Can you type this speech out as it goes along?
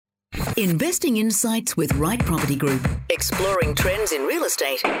Investing Insights with Right Property Group, exploring trends in real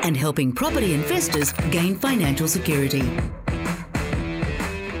estate and helping property investors gain financial security.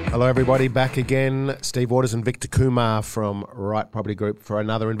 Hello everybody, back again. Steve Waters and Victor Kumar from Right Property Group for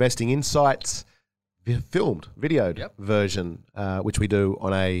another Investing Insights videoed version, which we do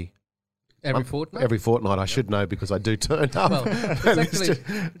on Every fortnight? Every fortnight. I should know because I do turn up. Well,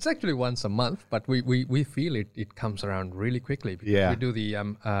 it's actually once a month, but we feel it comes around really quickly. Because we do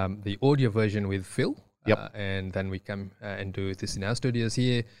the audio version with Phil, and then we come and do this in our studios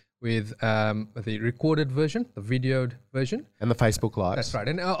here with the recorded version, the videoed version. And the Facebook Lives. That's right.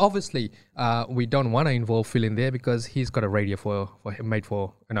 And obviously, we don't want to involve Phil in there because he's got a radio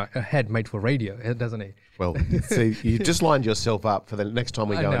a head made for radio, doesn't he? Well, see, you just lined yourself up for the next time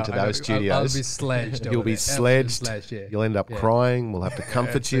we go into those studios. I'll be sledged. You'll be sledged. You'll end up crying. We'll have to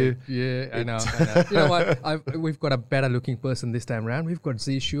comfort you. Yeah, I know. You know what? We've got a better looking person this time around. We've got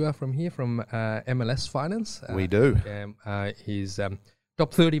Z Shua from MLS Finance. We do. He's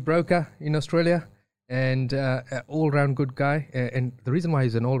top 30 broker in Australia and all-round good guy. And the reason why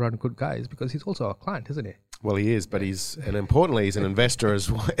he's an all-round good guy is because he's also a client, isn't he? Well, he is, but importantly, he's an investor as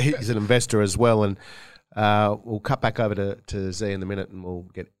well. He's an investor as well. And we'll cut back over to Z in a minute, and we'll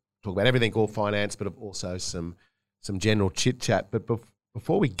talk about everything, all finance, but also some general chit-chat. But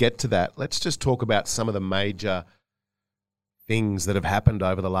before we get to that, let's just talk about some of the major things that have happened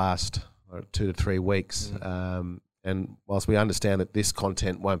over the last 2 to 3 weeks. And whilst we understand that this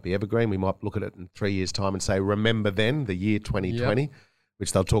content won't be evergreen, we might look at it in 3 years' time and say, remember then, the year 2020,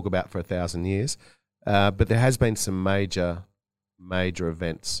 which they'll talk about for 1,000 years. But there has been some major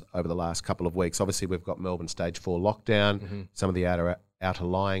events over the last couple of weeks. Obviously, we've got Melbourne Stage 4 lockdown, some of the outer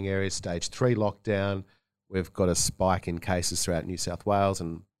lying areas, Stage 3 lockdown. We've got a spike in cases throughout New South Wales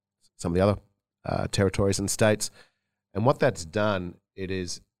and some of the other territories and states. And what that's done, it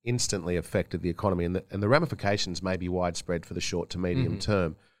is instantly affected the economy, and the ramifications may be widespread for the short to medium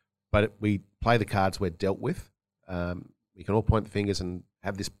term. But we play the cards we're dealt with. We can all point the fingers and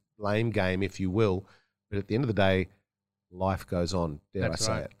have this blame game, if you will, but at the end of the day, life goes on, dare I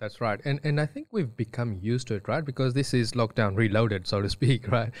say it. That's right. And I think we've become used to it, right? Because this is lockdown reloaded, so to speak,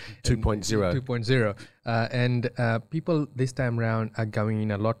 right? 2.0. 2.0. And people this time around are going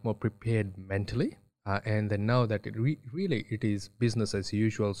in a lot more prepared mentally. And they know that it is business as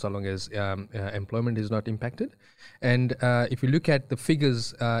usual so long as employment is not impacted. And if you look at the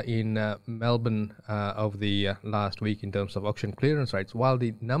figures in Melbourne over the last week in terms of auction clearance rates, while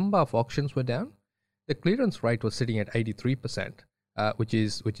the number of auctions were down, the clearance rate was sitting at 83%, which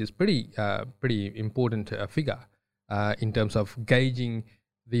is pretty important figure in terms of gauging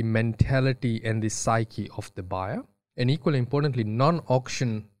the mentality and the psyche of the buyer. And equally importantly,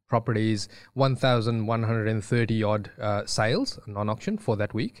 non-auction properties, 1,130 odd sales, non-auction for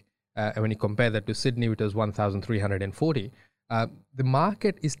that week. And when you compare that to Sydney, which was 1,340, the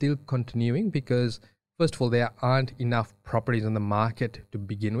market is still continuing because, first of all, there aren't enough properties on the market to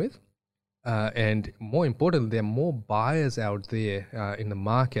begin with. And more importantly, there are more buyers out there in the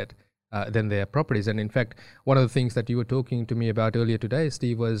market than there are properties. And in fact, one of the things that you were talking to me about earlier today,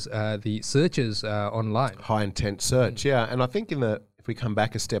 Steve, was the searches online. High intent search, And I think if we come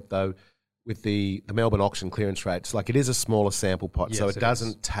back a step, though, with the Melbourne auction clearance rates, like it is a smaller sample pot, so it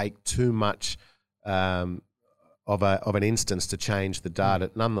doesn't take too much of an instance to change the data.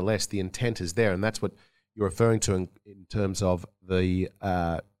 Nonetheless, the intent is there, and that's what you're referring to in terms of the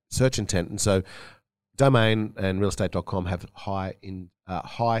search intent. And so Domain and realestate.com have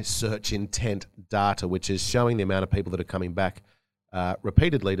high search intent data, which is showing the amount of people that are coming back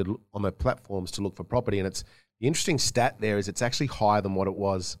repeatedly on the platforms to look for property. And the interesting stat there is it's actually higher than what it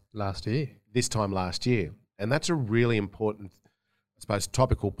was this time last year. And that's a really important, I suppose,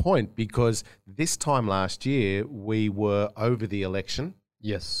 topical point, because this time last year we were over the election.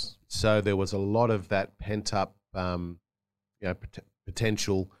 Yes. So there was a lot of that pent-up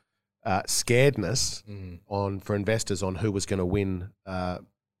potential scaredness for investors on who was going to win the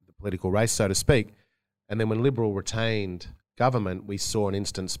political race, so to speak. And then when Liberal retained government, we saw an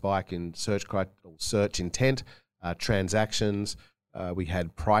instant spike in search intent, transactions. We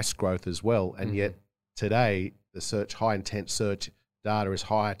had price growth as well, and yet today the high intent search data is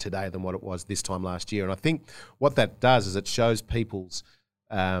higher today than what it was this time last year. And I think what that does is it shows people's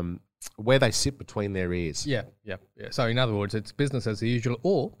where they sit between their ears. Yeah. So in other words, it's business as usual,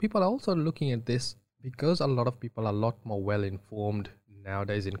 or people are also looking at this because a lot of people are a lot more well informed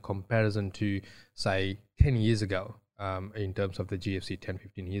nowadays in comparison to, say, 10 years ago. In terms of the GFC, 10,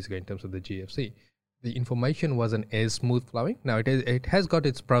 15 years ago, in terms of the GFC, the information wasn't as smooth flowing. Now it has got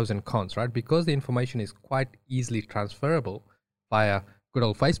its pros and cons, right? Because the information is quite easily transferable via good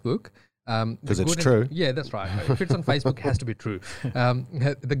old Facebook. Because it's true. Yeah, that's right. If it's on Facebook, it has to be true.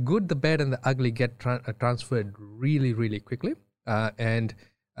 The good, the bad, and the ugly get transferred really, really quickly. And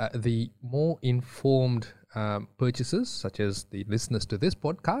the more informed purchasers, such as the listeners to this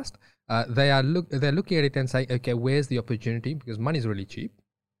podcast, they're looking at it and saying, okay, where's the opportunity? Because money is really cheap,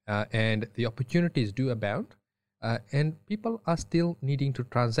 and the opportunities do abound. And people are still needing to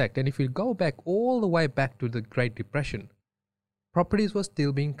transact. And if you go back all the way back to the Great Depression, properties were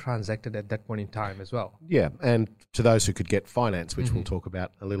still being transacted at that point in time as well. Yeah, and to those who could get finance, which we'll talk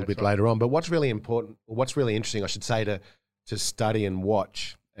about a little bit later on. But what's really important, or what's really interesting, I should say, to study and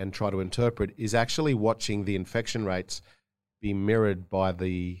watch and try to interpret is actually watching the infection rates be mirrored by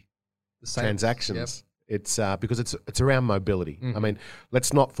the transactions. Yep. It's because it's around mobility. I mean,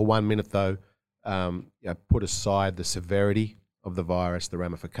 let's not for 1 minute though put aside the severity of the virus, the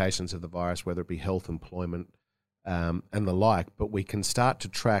ramifications of the virus, whether it be health, employment, and the like. But we can start to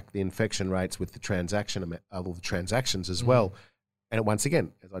track the infection rates with the transactions as well. And once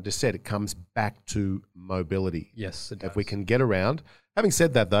again, as I just said, it comes back to mobility. Yes, it does. If we can get around. Having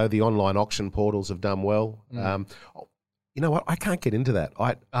said that, though, the online auction portals have done well. You know what? I can't get into that.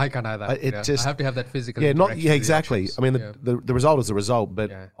 I can't either. I have to have that physical. Exactly. I mean, the result is the result,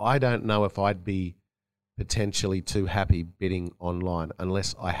 but I don't know if I'd be potentially too happy bidding online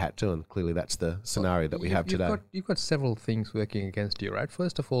unless I had to, and clearly that's the scenario that we have today. You've got several things working against you, right?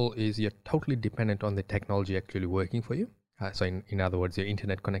 First of all, is you're totally dependent on the technology actually working for you. So in other words, your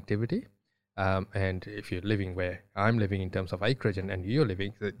internet connectivity. And if you're living where I'm living in terms of acreage and you're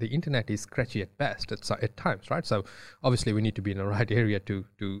living, the internet is scratchy at best at times, right? So obviously we need to be in the right area to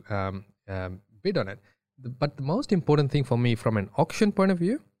bid on it. But the most important thing for me from an auction point of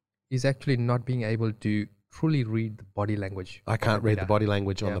view is actually not being able to truly read the body language. I can't read the body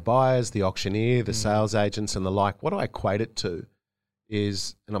language on the buyers, the auctioneer, the sales agents and the like. What I equate it to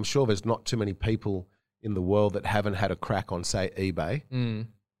is, and I'm sure there's not too many people in the world that haven't had a crack on, say, eBay.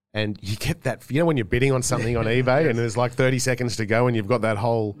 And you get that, when you're bidding on something on eBay and there's like 30 seconds to go and you've got that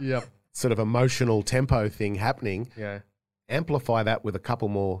whole sort of emotional tempo thing happening. Amplify that with a couple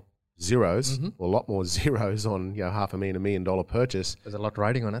more zeros, or a lot more zeros on, $500,000, $1 million purchase. There's a lot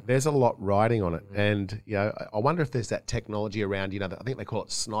riding on it. There's a lot riding on it. And, I wonder if there's that technology around, I think they call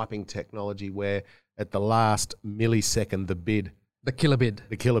it sniping technology, where at the last millisecond, the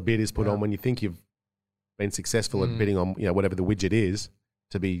killer bid is put on when you think you've been successful at bidding on, whatever the widget is,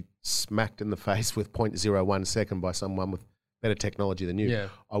 to be smacked in the face with 0.01 second by someone with better technology than you.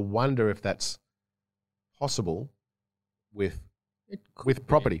 I wonder if that's possible with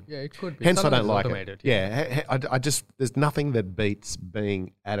property. Yeah, it could be. Hence, I don't like it. I just, there's nothing that beats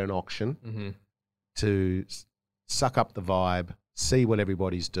being at an auction to suck up the vibe, see what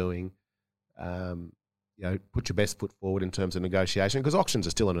everybody's doing, put your best foot forward in terms of negotiation, because auctions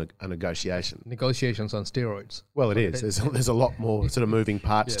are still a negotiation. Negotiations on steroids. Well, it is. There's a lot more sort of moving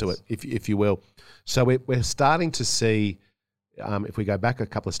parts to it, if you will. So we're starting to see, if we go back a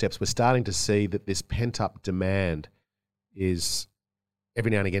couple of steps, we're starting to see that this pent-up demand is every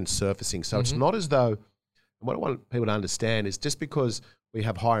now and again surfacing. So it's not as though, what I want people to understand is just because we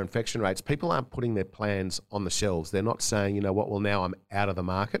have higher infection rates, people aren't putting their plans on the shelves. They're not saying, well, now I'm out of the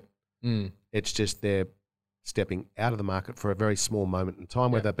market. It's just they're stepping out of the market for a very small moment in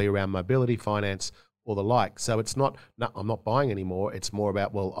time, whether it be around mobility, finance, or the like. So it's not, no, I'm not buying anymore. It's more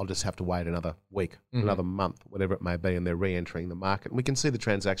about, well, I'll just have to wait another week, another month, whatever it may be, and they're re-entering the market. And we can see the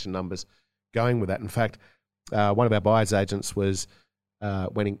transaction numbers going with that. In fact, one of our buyers agents went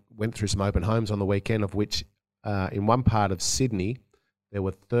through some open homes on the weekend, of which in one part of Sydney, there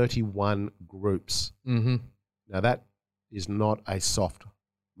were 31 groups. Now, that is not a soft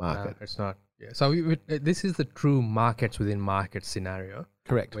market. No, it's not. Yeah. So this is the true markets within market scenario.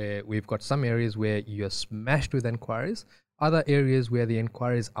 Correct. Where we've got some areas where you're smashed with inquiries, other areas where the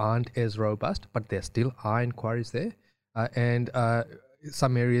inquiries aren't as robust, but there still are inquiries there, and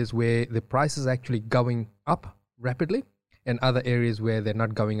some areas where the price is actually going up rapidly, and other areas where they're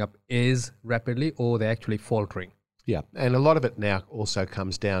not going up as rapidly, or they're actually faltering. Yeah, and a lot of it now also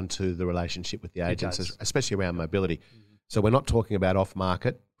comes down to the relationship with the agents, especially around mobility. So we're not talking about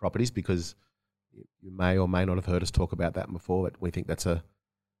off-market properties, because you may or may not have heard us talk about that before, but we think that's a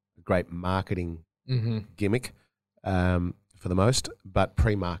great marketing gimmick for the most, but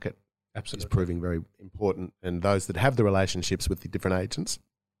pre-market is proving very important. And those that have the relationships with the different agents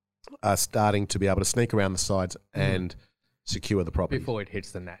are starting to be able to sneak around the sides and secure the property. Before it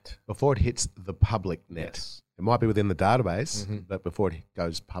hits the net. Before it hits the public net. Yes. It might be within the database, but before it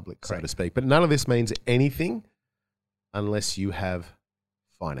goes public, so to speak. But none of this means anything unless you have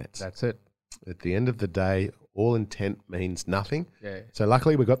finance. That's it. At the end of the day, all intent means nothing. Yeah. So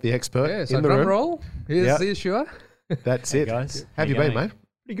luckily we got the expert Yeah, so in the drum room. roll. Is sure? That's Hey it. guys, How have you how been, going? mate?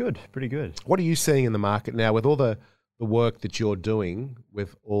 Pretty good. What are you seeing in the market now with all the work that you're doing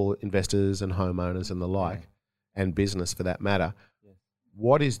with all investors and homeowners and the like, and business for that matter? Yes.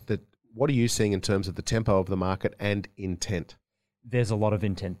 What are you seeing in terms of the tempo of the market and intent? There's a lot of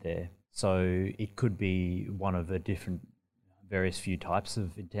intent there. So it could be one of the various few types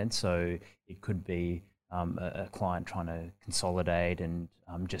of intent. So it could be a client trying to consolidate and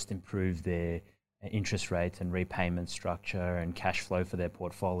just improve their interest rates and repayment structure and cash flow for their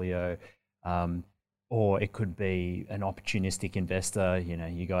portfolio. Or it could be an opportunistic investor. You know,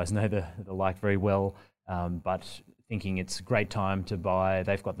 you guys know the like very well, but thinking it's a great time to buy.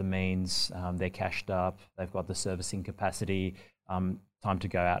 They've got the means, they're cashed up, they've got the servicing capacity, time to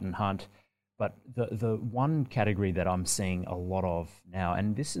go out and hunt. But the one category that I'm seeing a lot of now,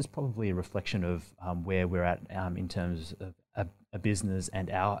 and this is probably a reflection of where we're at in terms of a business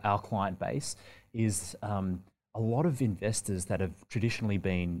and our client base, is a lot of investors that have traditionally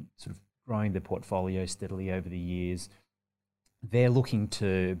been sort of growing their portfolio steadily over the years. They're looking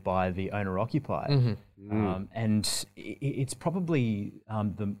to buy the owner-occupied, and it's probably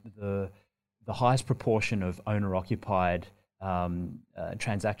the highest proportion of owner-occupied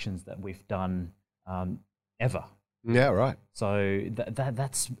transactions that we've done ever. Yeah, right. So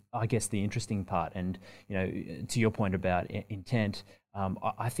that's, I guess, the interesting part. And you know, to your point about intent,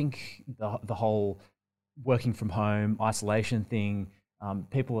 I think the whole working from home, isolation thing,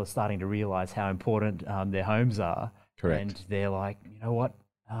 people are starting to realize how important their homes are. Correct. And they're like, you know what,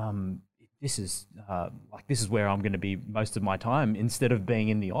 this is where I'm going to be most of my time instead of being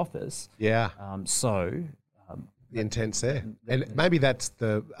in the office. Yeah. The The intent's there. And maybe that's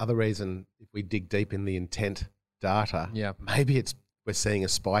the other reason, if we dig deep in the intent data, maybe we're seeing a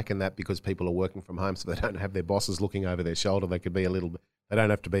spike in that because people are working from home, so they don't have their bosses looking over their shoulder. They could be they don't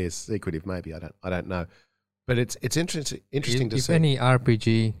have to be as secretive, maybe. I don't know. But it's interesting to see. If any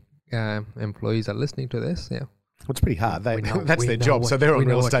RPG employees are listening to this, It's pretty hard. That's we their know job, so they're on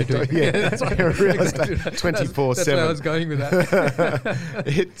real estate. Yeah, that's right. They're on real estate 24/7. That's where I was going with that.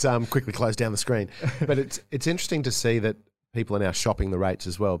 It quickly closed down the screen. But it's interesting to see that people are now shopping the rates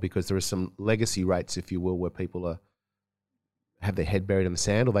as well, because there are some legacy rates, if you will, where people have their head buried in the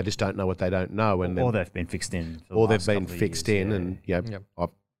sand, or they just don't know what they don't know, and or they've been fixed in. or they've been fixed in, years, and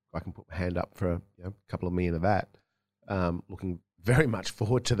I can put my hand up for a couple of million of that. Looking very much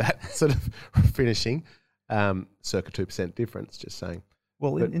forward to that sort of finishing. Circa 2% difference, just saying.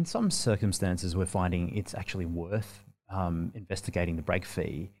 Well, in some circumstances, we're finding it's actually worth investigating the break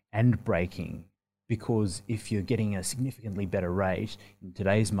fee and breaking, because if you're getting a significantly better rate in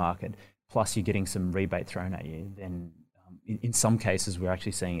today's market, plus you're getting some rebate thrown at you, then in some cases we're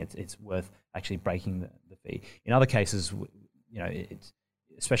actually seeing it's worth actually breaking the fee. In other cases, it's,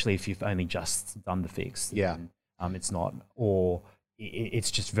 especially if you've only just done the fix, then, it's not, or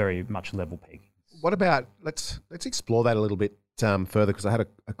it's just very much level pegging. What about, let's explore that a little bit further, because I had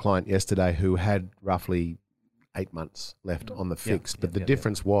a client yesterday who had roughly 8 months left on the fix, but the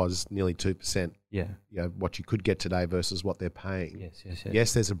difference was nearly 2%. Yeah. What you could get today versus what they're paying. Yes.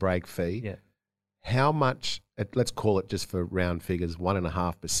 Yes, there's a break fee. Yeah. How much, let's call it just for round figures,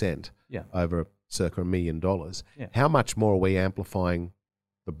 1.5% over circa $1 million. Yeah. How much more are we amplifying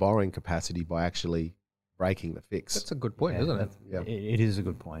the borrowing capacity by actually breaking the fix? That's a good point, isn't it? Yeah. It is a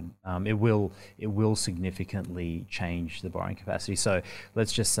good point. It will significantly change the borrowing capacity. So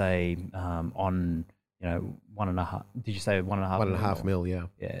let's just say on 1.5. Did you say 1.5? 1.5 mil, yeah.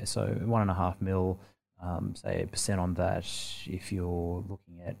 Yeah. So 1.5 mil. Say 1% on that. If you're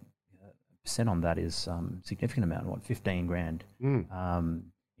looking at percent on that is significant amount. What, 15 grand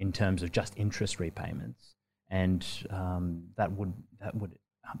in terms of just interest repayments, and that would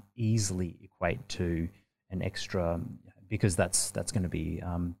easily equate to an extra, because that's going to be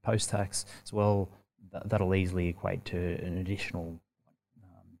post-tax as well. That'll easily equate to an additional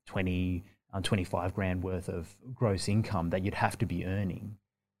 25 grand worth of gross income that you'd have to be earning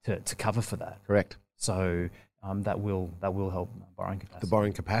to cover for that. Correct. So that will help borrowing capacity. The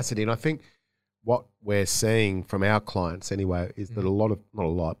borrowing capacity, and I think what we're seeing from our clients anyway is that not a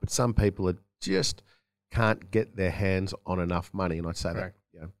lot, but some people just can't get their hands on enough money, and I'd say that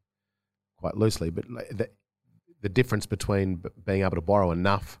quite loosely, but the difference between being able to borrow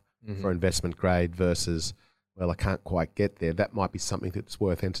enough for investment grade versus, well, I can't quite get there, that might be something that's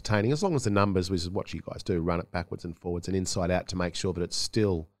worth entertaining, as long as the numbers, which is what you guys do, run it backwards and forwards and inside out to make sure that it's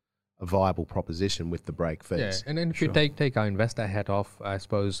still a viable proposition with the break fees. Yeah, and then if you take our investor hat off, I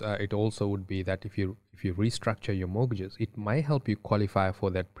suppose it also would be that if you restructure your mortgages, it may help you qualify for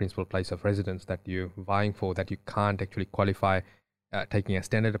that principal place of residence that you're vying for, that you can't actually qualify taking a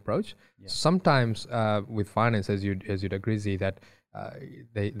standard approach. Yeah. Sometimes with finance, as you'd agree, Z, that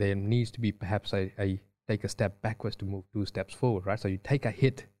there needs to be perhaps a take a step backwards to move 2 steps forward, right? So you take a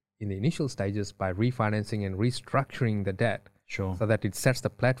hit in the initial stages by refinancing and restructuring the debt. Sure. So that it sets the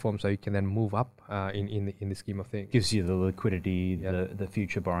platform so you can then move up in the scheme of things. Gives you the liquidity, the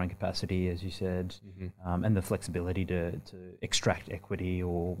future borrowing capacity, as you said, and the flexibility to extract equity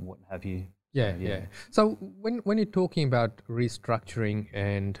or what have you. Yeah. So when you're talking about restructuring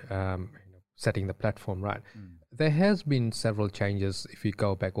and setting the platform right, there has been several changes. If you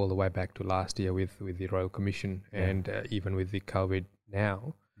go back all the way back to last year with the Royal Commission and even with the COVID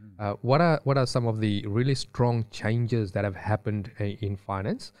now. What are some of the really strong changes that have happened in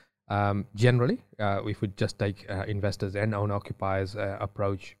finance? Generally, if we just take investors and owner-occupiers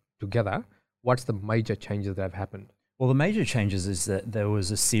approach together, what's the major changes that have happened? Well, the major changes is that there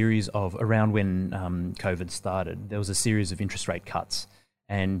was a series of, around when COVID started, there was a series of interest rate cuts.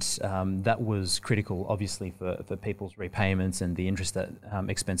 And that was critical, obviously, for people's repayments and the interest that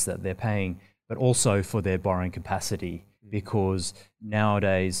expense that they're paying, but also for their borrowing capacity. Because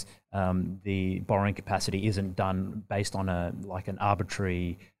nowadays the borrowing capacity isn't done based on an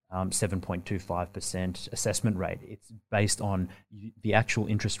arbitrary 7.25% assessment rate. It's based on the actual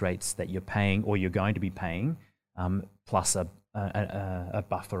interest rates that you're paying or you're going to be paying, plus a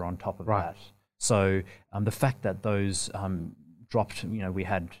buffer on top of that. So the fact that those dropped, we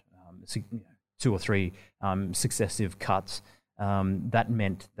had 2 or 3 successive cuts. That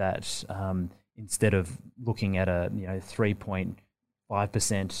meant that instead of looking at a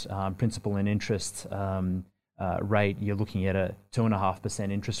 3.5% principal and interest rate, you're looking at a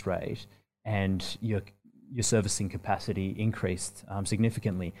 2.5% interest rate, and your servicing capacity increased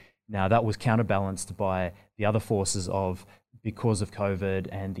significantly. Now that was counterbalanced by the other forces of, because of COVID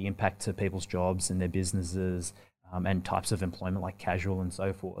and the impact to people's jobs and their businesses and types of employment like casual and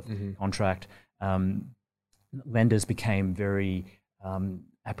so forth, contract, lenders became very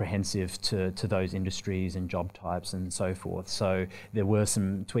apprehensive to those industries and job types and so forth. So there were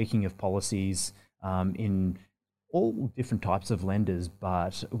some tweaking of policies in all different types of lenders,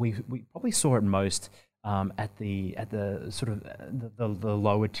 but we probably saw it most at the sort of the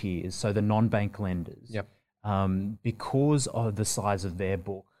lower tiers, so the non-bank lenders. Yep. Because of the size of their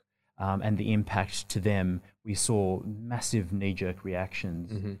book and the impact to them, we saw massive knee-jerk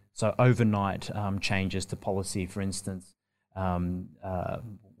reactions. So overnight changes to policy, for instance,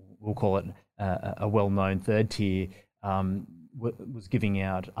 we'll call it a well-known third tier, was giving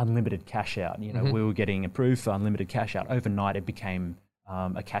out unlimited cash out. We were getting approved for unlimited cash out. Overnight, it became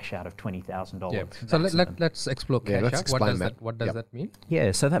a cash out of $20,000. Yeah. So let's explore cash out. What does that mean?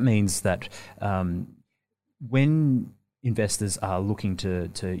 Yeah. So that means that when investors are looking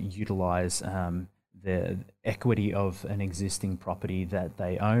to utilize the equity of an existing property that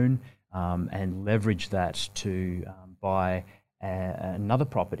they own and leverage that to buy another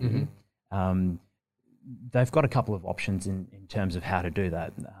property, they've got a couple of options in terms of how to do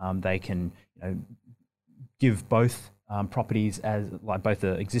that. They can give both properties as both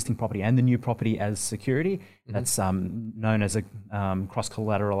the existing property and the new property as security. That's known as a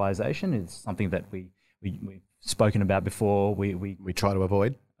cross-collateralization. It's something that we've spoken about before. We try to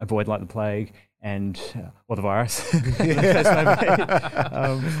avoid like the plague and or the virus.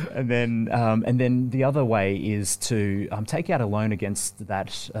 And then the other way is to take out a loan against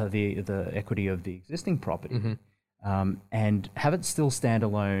that the equity of the existing property, and have it still stand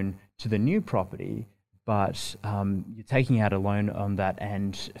alone to the new property, but you're taking out a loan on that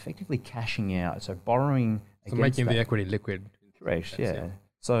and effectively cashing out, so borrowing. So making the equity liquid. Correct. Yeah.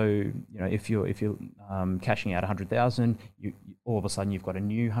 So if you're cashing out $100,000, you all of a sudden you've got a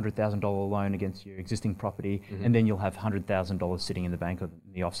new $100,000 loan against your existing property, and then you'll have $100,000 sitting in the bank or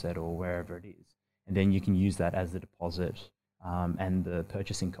in the offset or wherever it is, and then you can use that as the deposit and the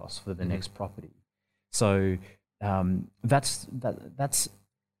purchasing costs for the next property. So that's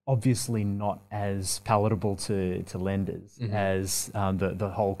obviously not as palatable to lenders as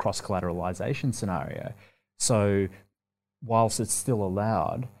the whole cross-collateralization scenario. So whilst it's still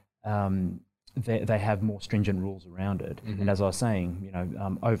allowed, they have more stringent rules around it. And as I was saying,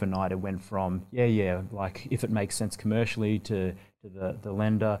 overnight it went from like if it makes sense commercially to the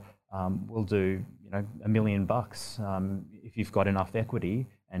lender, we'll do $1 million if you've got enough equity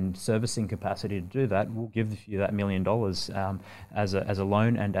and servicing capacity to do that. We'll give you that $1 million as a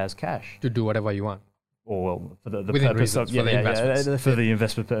loan and as cash to do whatever you want. or for the Within purpose reasons, of for the investments. for the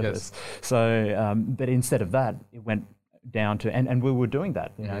investment purpose. So, but instead of that, it went down to, and we were doing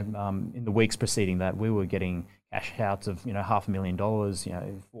that. You know, in the weeks preceding that, we were getting cash outs of $500,000,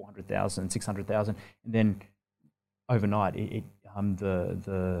 $400,000, $600,000, and then overnight,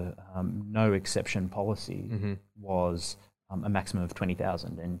 the no exception policy was a maximum of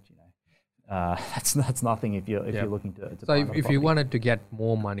 20,000, and that's nothing if you're looking to. So if you wanted to get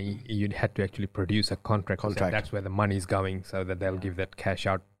more money, you'd had to actually produce a contract. That's where the money is going, so that they'll give that cash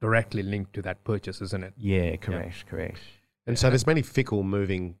out directly linked to that purchase, isn't it? Yeah, correct. And so there's many fickle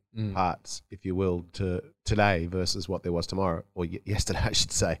moving parts, if you will, to today versus what there was tomorrow, or yesterday, I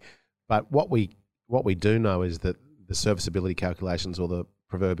should say. But what we do know is that the serviceability calculations, or the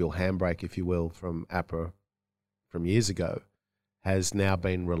proverbial handbrake, if you will, from APRA from years ago, has now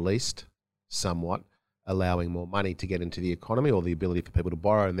been released somewhat, allowing more money to get into the economy, or the ability for people to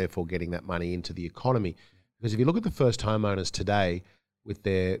borrow, and therefore getting that money into the economy. Because if you look at the first homeowners today, with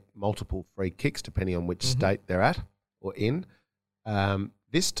their multiple free kicks, depending on which state they're at or in,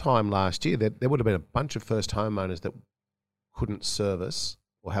 this time last year, there would have been a bunch of first homeowners that couldn't service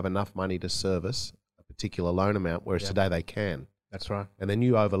or have enough money to service a particular loan amount, whereas today they can. That's right. And then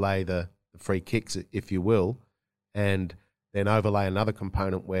you overlay the free kicks, if you will, and then overlay another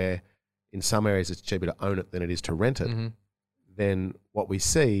component where in some areas it's cheaper to own it than it is to rent it, then what we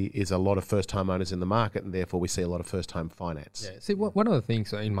see is a lot of first-time owners in the market, and therefore we see a lot of first-time finance. Yeah. See, one of the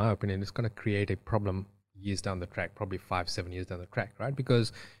things, in my opinion, is going to create a problem years down the track, probably 5-7 years down the track, right?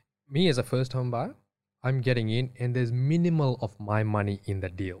 Because me as a first-home buyer, I'm getting in, and there's minimal of my money in the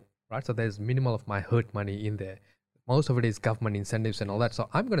deal, right? So there's minimal of my hurt money in there. Most of it is government incentives and all that. So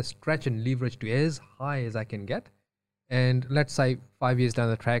I'm going to stretch and leverage to as high as I can get. And let's say 5 years down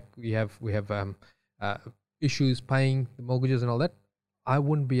the track, we have issues paying the mortgages and all that. I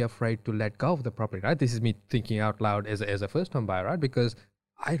wouldn't be afraid to let go of the property, right? This is me thinking out loud as a first-time buyer, right? Because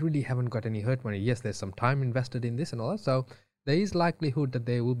I really haven't got any hurt money. Yes, there's some time invested in this and all that. So there is likelihood that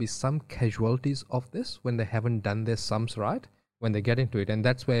there will be some casualties of this when they haven't done their sums right, when they get into it. And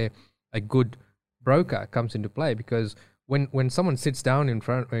that's where a good broker comes into play, because when someone sits down in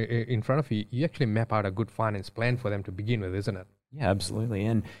front of you, you actually map out a good finance plan for them to begin with, isn't it? Yeah, absolutely.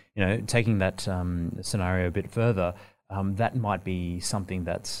 And taking that scenario a bit further, that might be something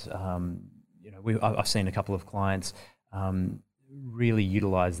that's I've seen a couple of clients really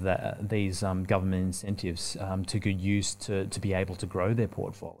utilize these government incentives to good use to be able to grow their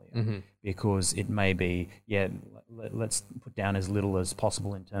portfolio, because it may be let's put down as little as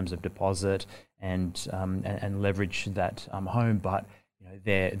possible in terms of deposit and leverage that home, but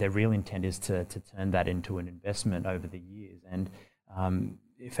their real intent is to turn that into an investment over the years, and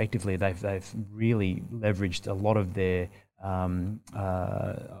effectively they've really leveraged a lot of their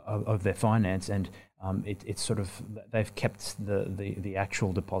finance, and it's sort of, they've kept the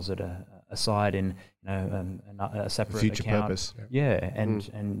actual deposit aside in a separate future account. Purpose.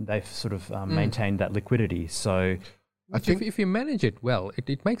 And they've sort of maintained that liquidity. So I think if you manage it well,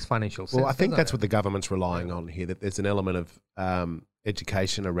 it makes financial sense. Well, I think that's what the government's relying on here, that there's an element of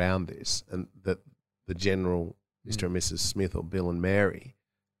education around this, and that the general Mr. and Mrs. Smith, or Bill and Mary,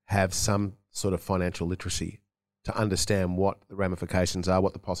 have some sort of financial literacy to understand what the ramifications are,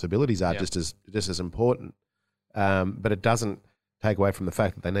 what the possibilities are, just as important. But it doesn't take away from the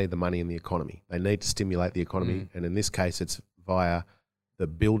fact that they need the money in the economy. They need to stimulate the economy, and in this case, it's via the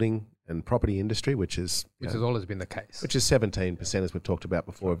building and property industry, which has always been the case, which is 17%, as we've talked about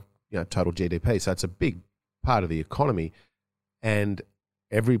before, of total GDP. So it's a big part of the economy, and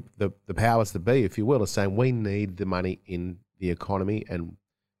the powers that be, if you will, are saying we need the money in the economy, and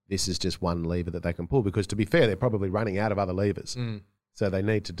this is just one lever that they can pull, because to be fair, they're probably running out of other levers. So they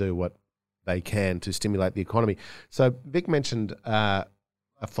need to do what they can to stimulate the economy. So Vic mentioned a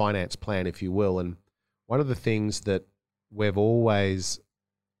finance plan, if you will, and one of the things that we've always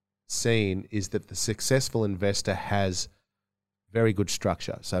seen is that the successful investor has very good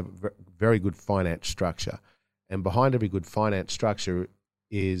structure, so very good finance structure. And behind every good finance structure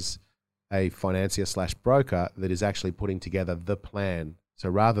is a financier / broker that is actually putting together the plan. So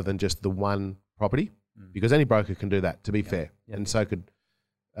rather than just the one property, because any broker can do that, to be fair, and so could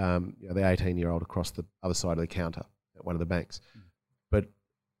the 18-year-old across the other side of the counter at one of the banks. But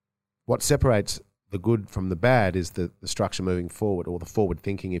what separates the good from the bad is the structure moving forward, or the forward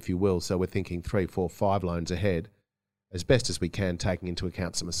thinking, if you will. So we're thinking 3, 4, 5 loans ahead as best as we can, taking into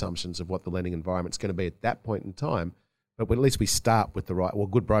account some assumptions of what the lending environment's going to be at that point in time. But at least we start with the right, well,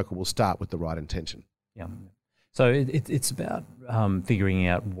 good broker will start with the right intention. Yeah. So it's about figuring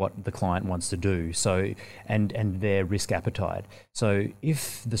out what the client wants to do. So and their risk appetite. So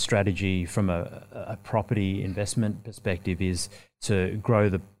if the strategy from a property investment perspective is to grow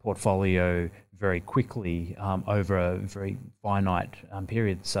the portfolio very quickly over a very finite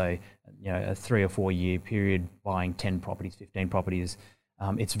period, say a 3 or 4 year period, buying 10 properties, 15 properties,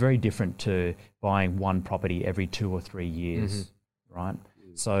 it's very different to buying one property every 2 or 3 years, right?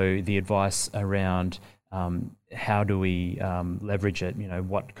 So the advice around how do we leverage it?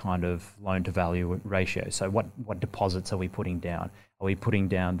 What kind of loan to value ratio? So what deposits are we putting down? Are we putting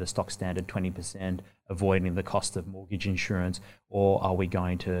down the stock standard 20%, avoiding the cost of mortgage insurance, or are we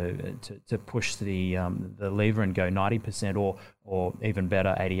going to push the lever and go 90%, or even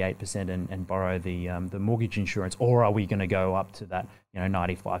better 88% and borrow the mortgage insurance, or are we going to go up to that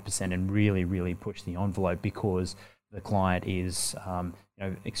 95% and really push the envelope because the client is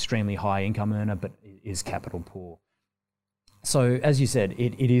extremely high income earner but is capital poor? So as you said,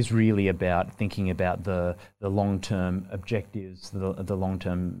 it is really about thinking about the long-term objectives, the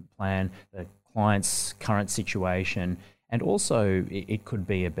long-term plan, the client's current situation, and also it could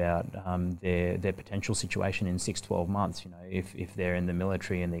be about their potential situation in 6-12 months. If they're in the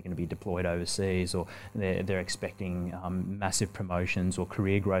military and they're going to be deployed overseas, or they're expecting massive promotions or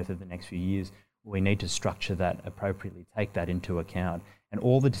career growth over the next few years, we need to structure that appropriately, take that into account, and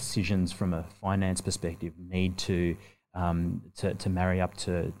all the decisions from a finance perspective need to marry up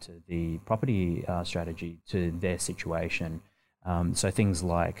to the property strategy, to their situation. So things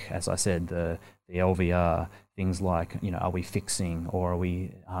like, as I said, the LVR, things like, are we fixing, or are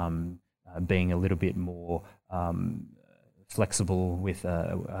we being a little bit more flexible with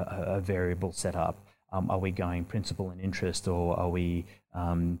a variable setup? Are we going principal and interest, or are we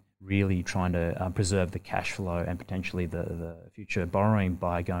really trying to preserve the cash flow and potentially the future borrowing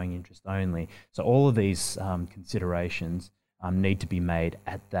by going interest only? So all of these considerations need to be made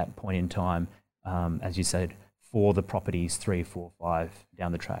at that point in time, as you said, for the properties 3, 4, 5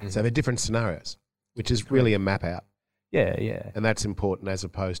 down the track. So they're different scenarios, which is really a map out. Yeah. And that's important, as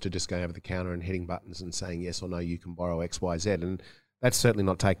opposed to just going over the counter and hitting buttons and saying yes or no, you can borrow X, Y, Z. And that's certainly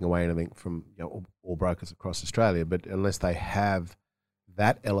not taking away anything from all brokers across Australia, but unless they have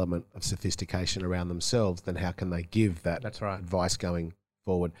that element of sophistication around themselves, then how can they give that advice going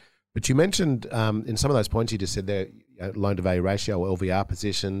forward? But you mentioned in some of those points you just said there, loan to value ratio, or LVR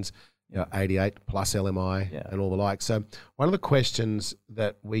positions, 88 plus LMI and all the like. So one of the questions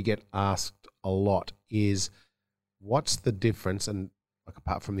that we get asked a lot is, what's the difference, and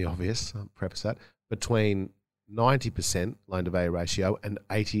apart from the obvious, I'll preface that, between 90% loan to value ratio and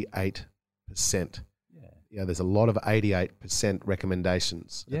 88%? There's a lot of 88%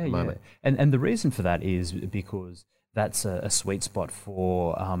 recommendations at the moment. And the reason for that is because that's a sweet spot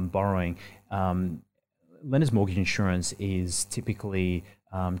for borrowing. Lenders Mortgage Insurance is typically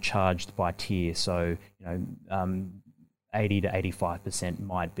charged by tier. So 80 to 85%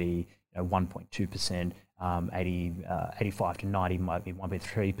 might be 1.2%. 85 to 90 might be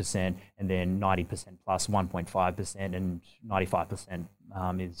 1.3%, and then 90% plus 1.5%, and 95%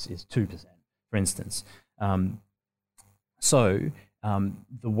 is 2%, for instance. The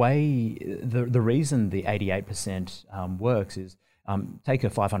reason the 88% works is, take a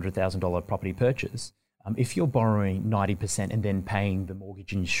 $500,000 property purchase. If you're borrowing 90% and then paying the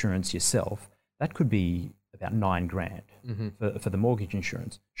mortgage insurance yourself, that could be about $9,000 for the mortgage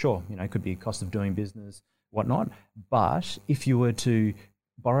insurance. Sure, it could be a cost of doing business, whatnot. But if you were to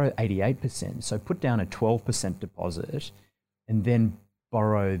borrow 88%, so put down a 12% deposit and then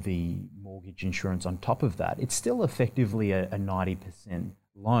borrow the mortgage insurance on top of that, it's still effectively a 90%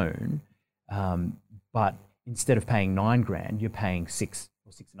 loan. But instead of paying $9,000, you're paying $6,000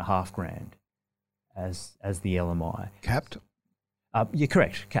 or $6,500 as the LMI. Capped? You're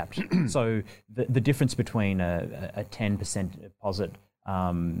correct, capped. So the difference between a 10% deposit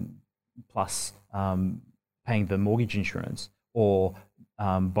plus paying the mortgage insurance, or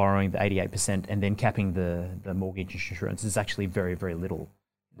borrowing the 88% and then capping the mortgage insurance is actually very, very little.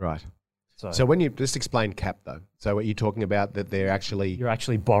 Right. So when you just explain cap though, so what you're talking about, that you're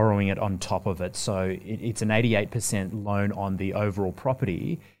actually borrowing it on top of it. So it's an 88% loan on the overall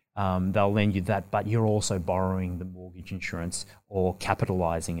property. They'll lend you that, but you're also borrowing the mortgage insurance or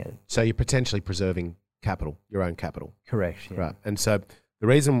capitalizing it. So you're potentially preserving capital, your own capital. Correct. Yeah. Right. And so the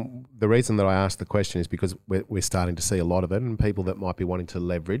reason that I asked the question is because we're starting to see a lot of it, and people that might be wanting to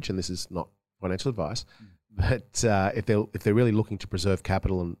leverage, and this is not financial advice, but if they're really looking to preserve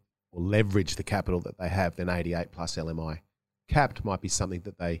capital or leverage the capital that they have, then 88 plus LMI capped might be something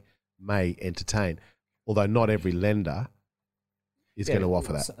that they may entertain. Although not every lender is going to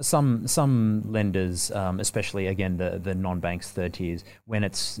offer that. Some lenders, especially again the non-banks third tiers, when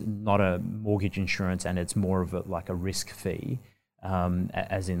it's not a mortgage insurance and it's more of like a risk fee,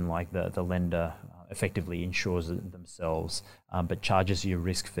 as in like the lender effectively insures themselves, but charges you a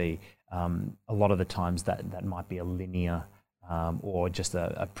risk fee. A lot of the times that might be a linear or just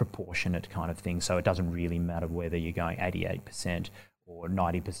a proportionate kind of thing. So it doesn't really matter whether you're going 88% or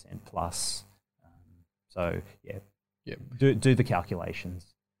 90% plus. So do the calculations.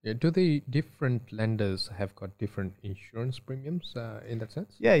 Yeah, do the different lenders have got different insurance premiums in that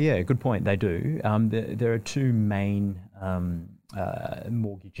sense? Yeah, good point. They do. There are two main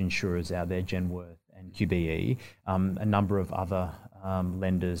mortgage insurers out there, Genworth and QBE. A number of other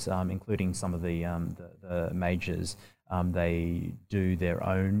lenders, including some of the majors, they do their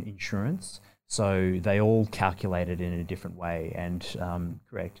own insurance. So they all calculate it in a different way. And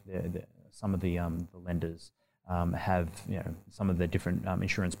correct, some of the lenders have, some of the different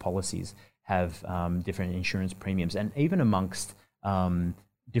insurance policies have different insurance premiums, and even amongst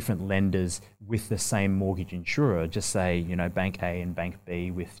different lenders with the same mortgage insurer, just say Bank A and Bank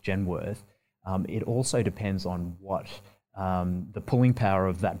B with Genworth, it also depends on what the pulling power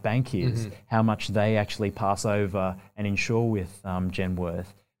of that bank is, how much they actually pass over and insure with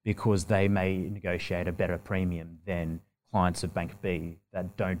Genworth, because they may negotiate a better premium than clients of Bank B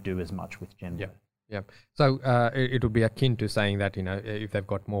that don't do as much with Genworth. Yeah. So it would be akin to saying that if they've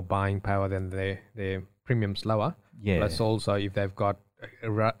got more buying power, then their premiums lower. Yeah. Plus also if they've got a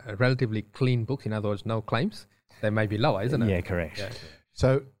relatively clean book, in other words, no claims, they may be lower, isn't it? Yeah, correct. Yeah.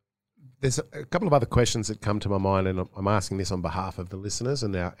 So there's a couple of other questions that come to my mind, and I'm asking this on behalf of the listeners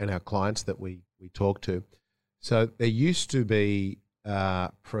and our clients that we talk to. So there used to be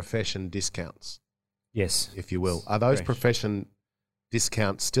profession discounts. Yes. If you will. Are those correct. Profession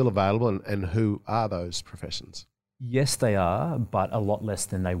discounts still available, and who are those professions? Yes, they are, but a lot less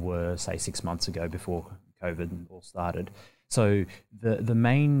than they were, say, 6 months ago before COVID all started. So the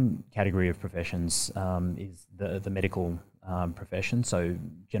main category of professions is the medical profession, so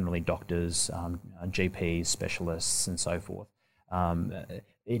generally doctors, GPs, specialists, and so forth.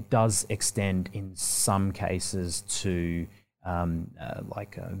 It does extend in some cases to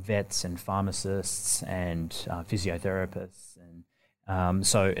vets and pharmacists and physiotherapists and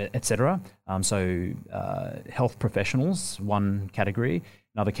so etc. Health professionals, one category.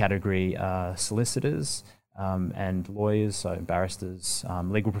 Another category are solicitors and lawyers, so barristers,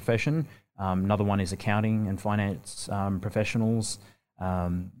 legal profession. Another one is accounting and finance professionals.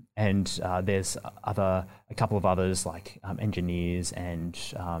 And there's a couple of others like engineers and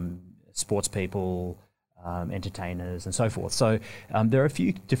sports people, entertainers and so forth. So there are a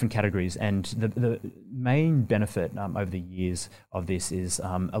few different categories, and the main benefit over the years of this is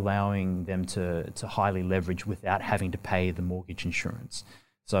allowing them to highly leverage without having to pay the mortgage insurance.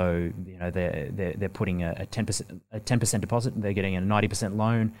 So they're putting a 10% deposit, and they're getting a 90%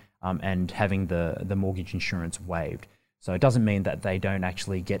 loan, and having the mortgage insurance waived. So it doesn't mean that they don't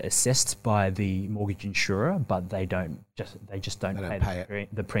actually get assessed by the mortgage insurer, but they just don't pay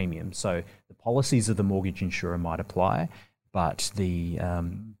the premium. So the policies of the mortgage insurer might apply, but they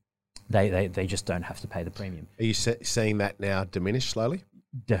just don't have to pay the premium. Are you seeing that now diminish slowly?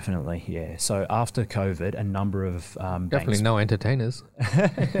 Definitely, yeah. So after COVID, a number of definitely banks, no entertainers.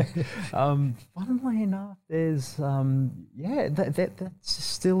 Funnily enough, there's that's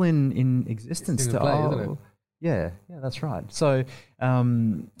still in existence. It's in play, isn't it? Yeah, that's right. So,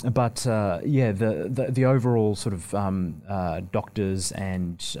 the overall sort of doctors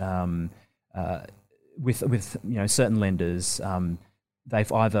and with certain lenders,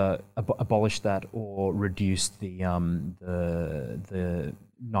 they've either abolished that or reduced the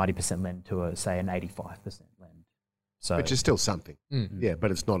 90% lend to say an 85% lend. So, which is still something. Yeah,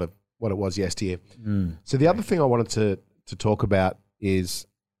 but it's not what it was yesteryear. Mm. So the other thing I wanted to talk about is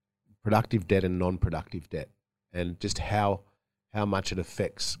productive debt and non-productive debt, and just how much it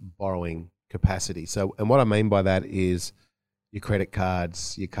affects borrowing capacity. So, and what I mean by that is your credit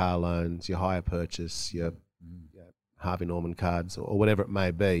cards, your car loans, your hire purchase, your Harvey Norman cards, or whatever it may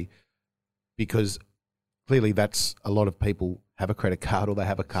be, because clearly that's a lot of people have a credit card or they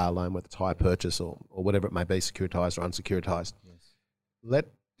have a car loan with its hire purchase or whatever it may be, securitized or unsecuritized. Yes.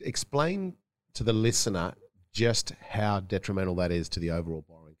 Explain to the listener just how detrimental that is to the overall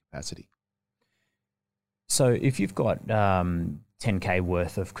borrowing capacity. So if you've got 10K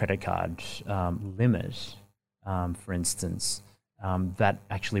worth of credit card limit, for instance, that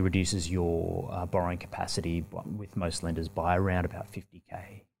actually reduces your borrowing capacity with most lenders by around about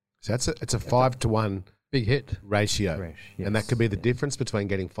 50K. So it's a 5-to-1 Big hit. ratio. Correct, And that yes, could be the yes. difference between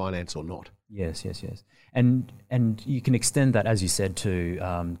getting finance or not. Yes. And you can extend that, as you said, to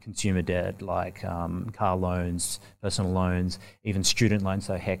consumer debt like car loans, personal loans, even student loans,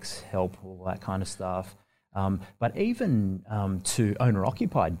 so HECS, HELP, all that kind of stuff. But even to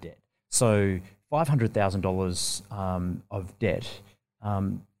owner-occupied debt. So $500,000 of debt,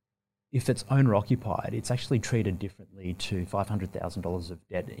 if it's owner-occupied, it's actually treated differently to $500,000 of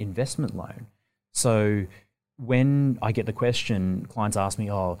debt investment loan. So when I get the question, clients ask me,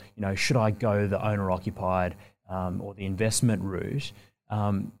 should I go the owner-occupied or the investment route?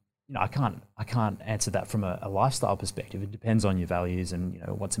 I can't answer that from a lifestyle perspective. It depends on your values and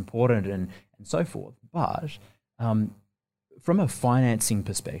what's important and so forth. But from a financing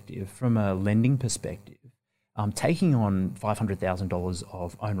perspective, from a lending perspective, taking on $500,000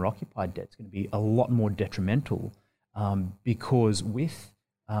 of owner-occupied debt is going to be a lot more detrimental because with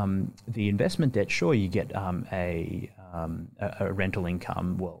the investment debt, sure, you get a rental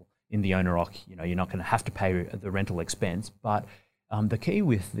income. Well, in the owner-occ, you're not going to have to pay the rental expense. But the key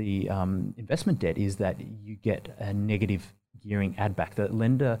with the investment debt is that you get a negative gearing add back. The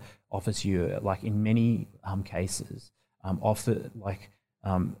lender offers you, like in many cases,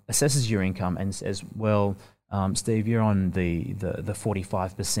 assesses your income and says, well, Steve, you're on the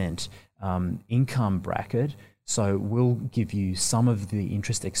 45% income bracket, so we'll give you some of the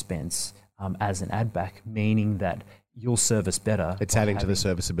interest expense as an add back, meaning that you'll service better. It's adding to the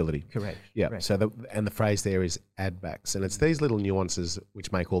serviceability. Correct. Yeah. Correct. So the phrase there is add backs, and it's these little nuances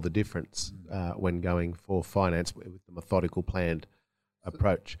which make all the difference when going for finance with the methodical, planned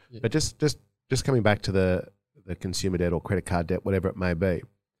approach. Yeah. But just coming back to the consumer debt or credit card debt, whatever it may be.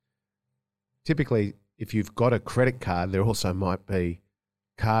 Typically, if you've got a credit card, there also might be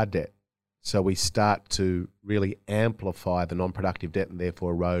card debt. So we start to really amplify the non-productive debt and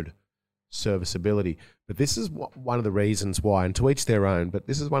therefore erode serviceability. But this is one of the reasons why, and to each their own, but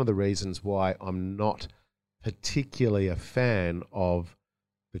this is one of the reasons why I'm not particularly a fan of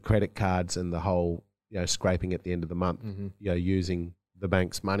the credit cards and the whole, scraping at the end of the month, using the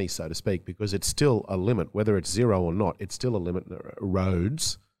bank's money, so to speak, because it's still a limit, whether it's zero or not, it's still a limit that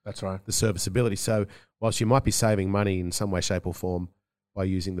erodes That's right. the serviceability. So whilst you might be saving money in some way, shape or form by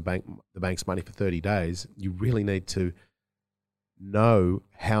using the bank's money for 30 days, you really need to know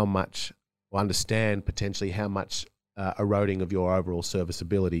how much, or understand potentially how much eroding of your overall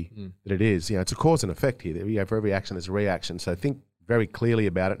serviceability that it is. It's a cause and effect here. For every action, there's a reaction. So think very clearly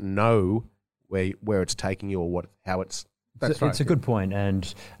about it. Know where it's taking you or how it's. That's It's a good point, and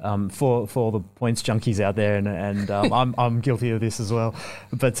for all the points junkies out there, and I'm guilty of this as well.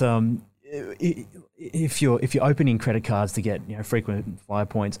 But if you're opening credit cards to get frequent flyer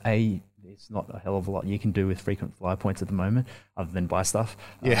points, it's not a hell of a lot you can do with frequent flyer points at the moment, other than buy stuff,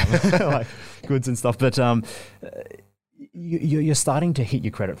 like goods and stuff. But you're starting to hit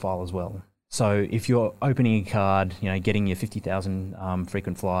your credit file as well. So if you're opening a card, getting your 50,000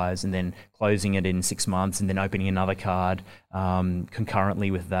 frequent flyers and then closing it in 6 months and then opening another card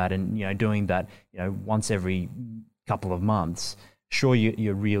concurrently with that and, doing that, once every couple of months, sure,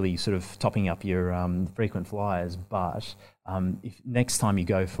 you're really sort of topping up your frequent flyers. But if next time you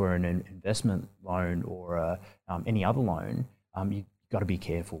go for an investment loan or any other loan, you've got to be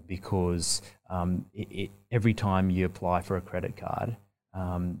careful because every time you apply for a credit card,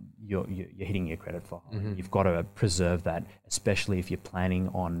 you're hitting your credit file. You've got to preserve that, especially if you're planning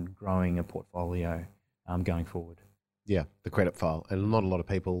on growing a portfolio going forward. Yeah, the credit file. And not a lot of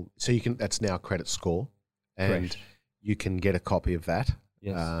people, so that's now a credit score. And Correct. you can get a copy of that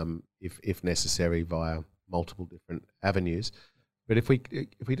Yes. if necessary via multiple different avenues. But if we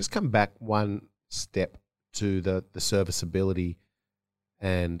just come back one step to the serviceability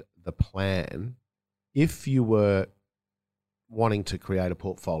and the plan, if you were wanting to create a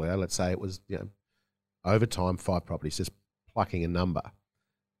portfolio, let's say it was over time 5 properties, just plucking a number,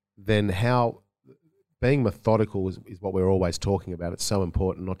 then how being methodical is what we're always talking about. It's so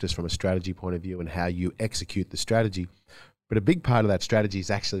important, not just from a strategy point of view and how you execute the strategy, but a big part of that strategy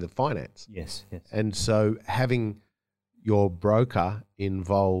is actually the finance. Yes. And so having your broker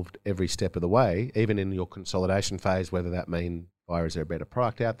involved every step of the way, even in your consolidation phase, whether that mean is there a better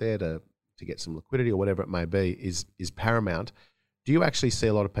product out there to get some liquidity or whatever it may be, is paramount. Do you actually see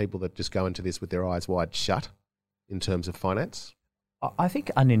a lot of people that just go into this with their eyes wide shut in terms of finance? I think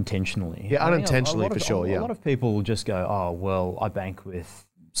unintentionally. Yeah, unintentionally for sure, yeah. A lot of people just go, oh, well, I bank with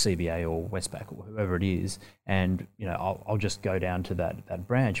CBA or Westpac or whoever it is, and I'll just go down to that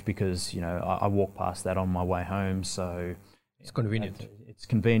branch because I walk past that on my way home, so It's convenient. It's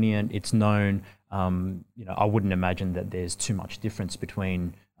convenient. It's known. I wouldn't imagine that there's too much difference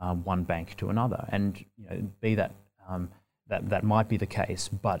between one bank to another, and be that that might be the case,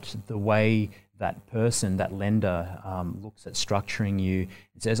 but the way that person, that lender, looks at structuring you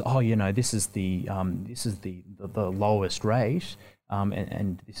and says, oh, this is the lowest rate,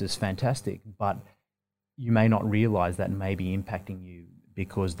 and this is fantastic, but you may not realise that may be impacting you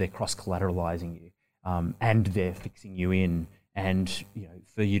because they're cross-collateralising you, and they're fixing you in, and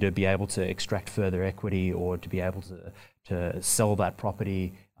for you to be able to extract further equity or to be able to sell that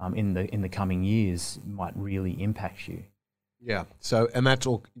property in the coming years might really impact you. Yeah. So, and that's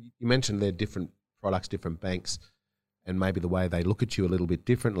all. You mentioned they're different products, different banks, and maybe the way they look at you a little bit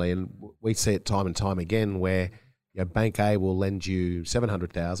differently. And we see it time and time again where Bank A will lend you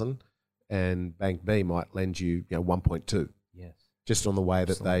 700,000, and Bank B might lend you 1.2. Yes. Just on the way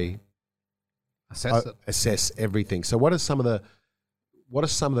that they assess everything. So, what are some of the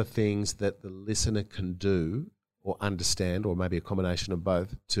things that the listener can do or understand, or maybe a combination of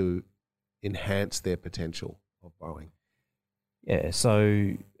both, to enhance their potential of borrowing? Yeah,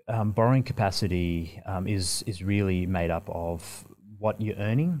 so borrowing capacity is really made up of what you're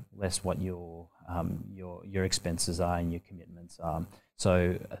earning less what your expenses are and your commitments are.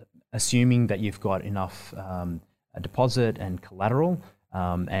 So assuming that you've got enough a deposit and collateral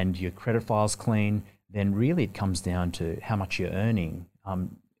and your credit file's clean, then really it comes down to how much you're earning,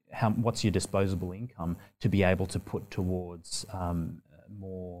 what's your disposable income to be able to put towards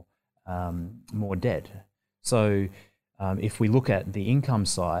more debt. So if we look at the income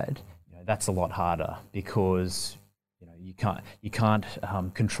side, that's a lot harder because you can't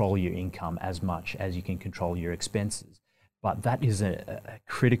control your income as much as you can control your expenses. But that is a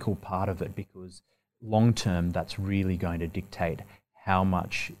critical part of it because long term, that's really going to dictate how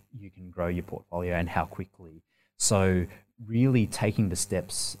much you can grow your portfolio and how quickly. So really taking the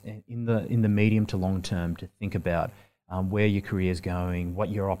steps in the medium to long term to think about where your career is going, what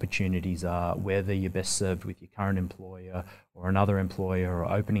your opportunities are, whether you're best served with your current employer or another employer or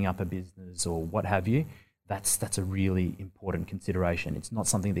opening up a business or what have you, that's a really important consideration. It's not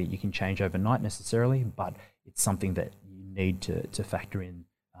something that you can change overnight necessarily, but it's something that you need to factor in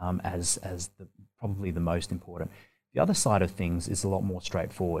as probably the most important. The other side of things is a lot more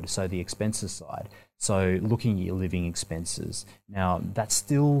straightforward. So the expenses side. So looking at your living expenses. Now that's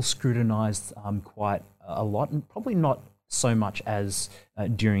still scrutinised quite a lot, and probably not so much as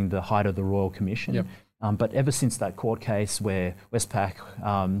during the height of the Royal Commission. Yep. But ever since that court case where Westpac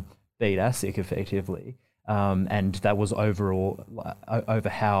beat ASIC effectively, and that was over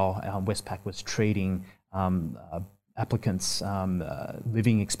how Westpac was treating applicants'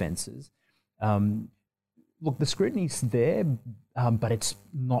 living expenses. Look, the scrutiny's there, but it's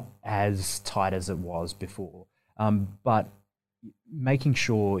not as tight as it was before. But making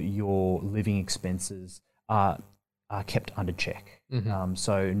sure your living expenses are kept under check. Mm-hmm.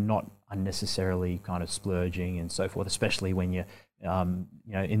 So not unnecessarily kind of splurging and so forth, especially when you're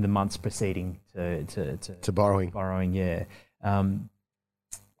in the months preceding to borrowing. Yeah.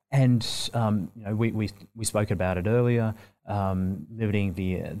 We spoke about it earlier. Limiting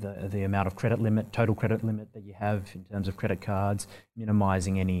the amount of total credit limit that you have in terms of credit cards,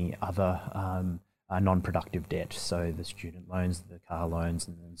 minimising any other non-productive debt, so the student loans, the car loans,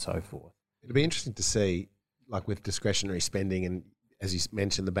 and so forth. It'll be interesting to see, like with discretionary spending, and as you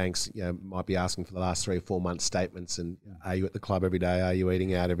mentioned, the banks might be asking for the last 3 or 4 months statements, and are you at the club every day, are you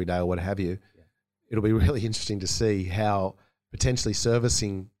eating out every day, or what have you. Yeah. It'll be really interesting to see how potentially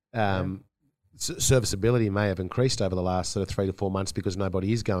serviceability may have increased over the last sort of 3 to 4 months because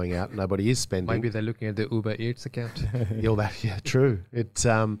nobody is going out, nobody is spending. Maybe they're looking at the Uber Eats account. Yeah, true. But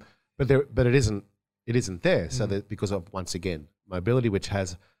it isn't there. So that because of, once again, mobility, which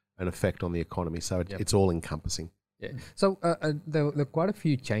has an effect on the economy. So it's all encompassing. Yeah. So there were quite a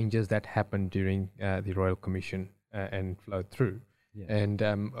few changes that happened during the Royal Commission and flowed through. Yeah. And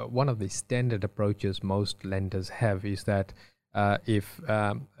one of the standard approaches most lenders have is that if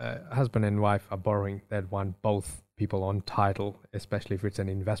husband and wife are borrowing, they want both people on title, especially if it's an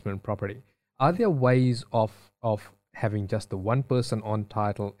investment property. Are there ways of having just the one person on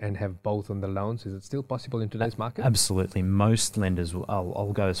title and have both on the loans? Is it still possible in today's market? Absolutely. Most lenders will,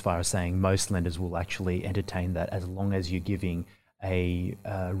 I'll go as far as saying most lenders will actually entertain that as long as you're giving a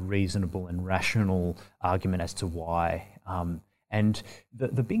reasonable and rational argument as to why. And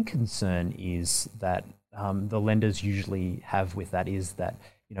the big concern is that the lenders usually have with that is that,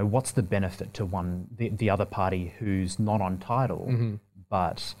 what's the benefit to the other party who's not on title, mm-hmm.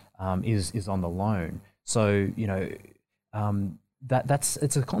 but is on the loan. So, it's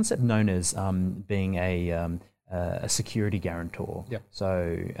a concept known as being a security guarantor. Yep.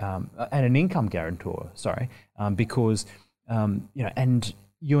 So, and an income guarantor, sorry, because, and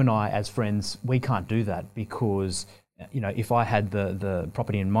you and I as friends, we can't do that because, if I had the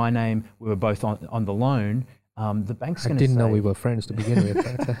property in my name, we were both on the loan, the bank's going to say... I didn't know we were friends to begin with.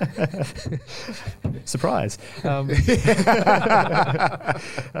 Surprise. But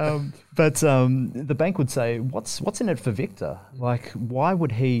the bank would say, what's in it for Victor? Like, why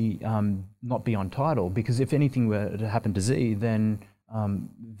would he not be on title? Because if anything were to happen to Z, then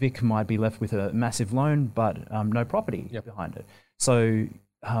Vic might be left with a massive loan, but no property behind it. So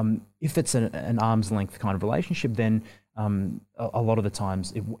if it's an arm's length kind of relationship, then a lot of the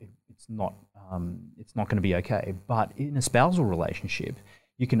times it's not going to be okay. But in a spousal relationship,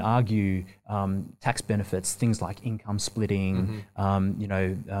 you can argue tax benefits, things like income splitting.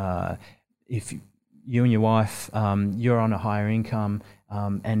 If you and your wife, you're on a higher income,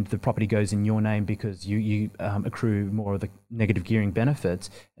 and the property goes in your name because you accrue more of the negative gearing benefits,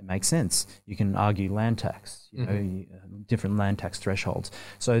 it makes sense. You can argue land tax, different land tax thresholds.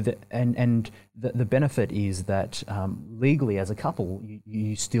 So the benefit is that legally as a couple,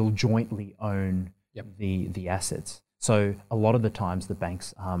 you still jointly own the assets. So a lot of the times the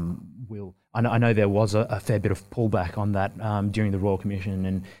banks will. I know there was a fair bit of pullback on that during the Royal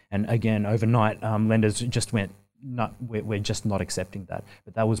Commission, and again overnight lenders just went, no, we're just not accepting that.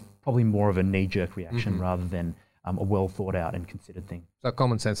 But that was probably more of a knee-jerk reaction rather than a well thought out and considered thing. So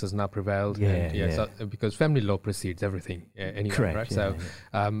common sense has now prevailed. So, because family law precedes everything anyway, correct, right? So,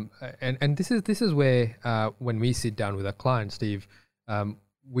 and this is where when we sit down with a client, Steve,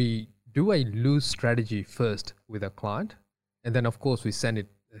 we do a loose strategy first with a client, and then of course we send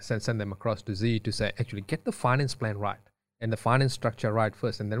them across to Z to say, actually get the finance plan right and the finance structure right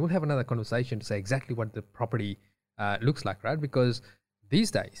first, and then we'll have another conversation to say exactly what the property looks like, right? Because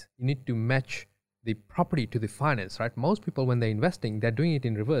these days you need to match the property to the finance, right? Most people, when they're investing, they're doing it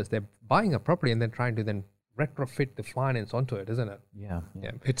in reverse. They're buying a property and then trying to then retrofit the finance onto it, isn't it? Yeah.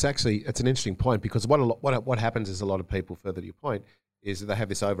 It's an interesting point, because what happens is a lot of people, further to your point, is that they have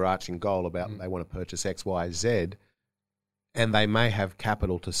this overarching goal about they want to purchase X, Y, Z, and they may have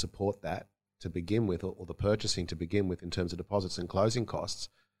capital to support that to begin with, or the purchasing to begin with in terms of deposits and closing costs.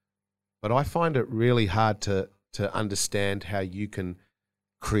 But I find it really hard to understand how you can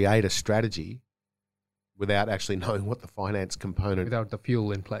create a strategy without actually knowing what the finance component... Without the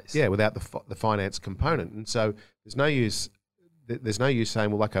fuel in place. Yeah, without the finance component. And so there's no use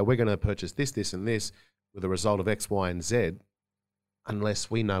saying, well, okay, we're going to purchase this, this, and this with a result of X, Y, and Z,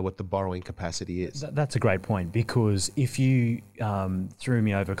 unless we know what the borrowing capacity is. That's a great point, because if you threw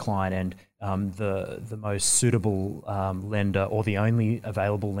me over a client and the most suitable lender or the only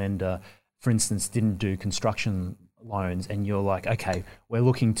available lender, for instance, didn't do construction loans, and you're like, okay, we're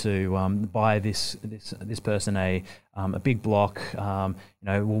looking to buy this person a big block,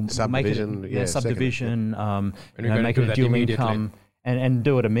 we'll subdivision, make it subdivision, make it a dual income, and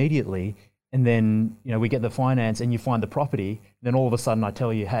do it immediately. And then, we get the finance and you find the property. Then all of a sudden I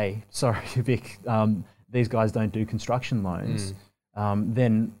tell you, hey, sorry, Vic, these guys don't do construction loans.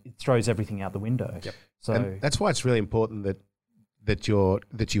 Then it throws everything out the window. Yep. So and that's why it's really important that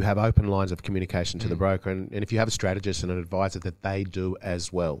you have open lines of communication to the broker. And if you have a strategist and an advisor, that they do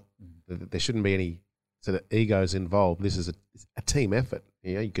as well. That there shouldn't be any sort of egos involved. This is a team effort.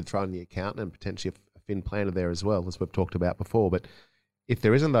 You could throw in the accountant and potentially a fin planner there as well, as we've talked about before. But if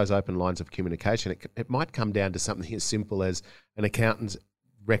there isn't those open lines of communication, it might come down to something as simple as an accountant's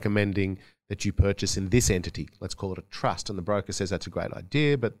recommending that you purchase in this entity. Let's call it a trust. And the broker says that's a great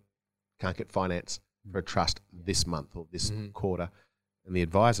idea, but can't get finance for a trust this month or this quarter. And the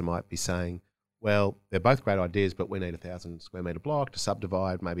advisor might be saying, well, they're both great ideas, but we need 1,000 square metre block to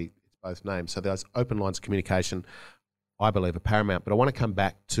subdivide. Maybe it's both names. So those open lines of communication, I believe, are paramount. But I want to come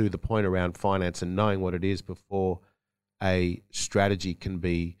back to the point around finance and knowing what it is before a strategy can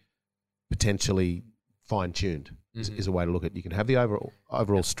be potentially fine-tuned is a way to look at it. You can have the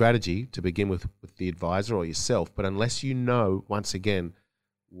overall strategy to begin with the advisor or yourself, but unless you know, once again,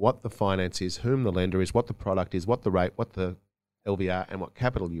 what the finance is, whom the lender is, what the product is, what the rate, what the LVR, and what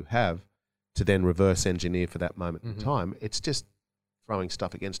capital you have to then reverse engineer for that moment in time, it's just throwing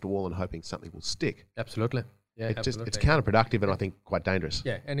stuff against a wall and hoping something will stick. Absolutely. Yeah, it's counterproductive and I think quite dangerous.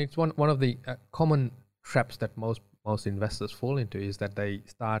 Yeah, and it's one of the common traps that most investors fall into, is that they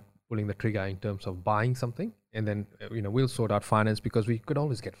start pulling the trigger in terms of buying something, and then we'll sort out finance because we could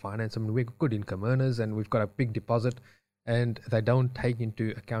always get finance. I mean, we're good income earners and we've got a big deposit, and they don't take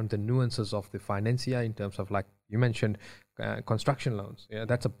into account the nuances of the financier in terms of, like you mentioned, construction loans. Yeah,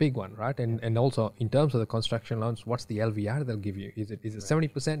 that's a big one, right? And also in terms of the construction loans, what's the LVR they'll give you? Is it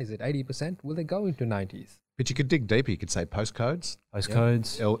 70%? Is it 80%? Will they go into 90s? But you could dig deeper. You could say postcodes,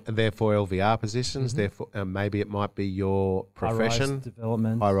 and therefore LVR positions. Therefore, maybe it might be your profession,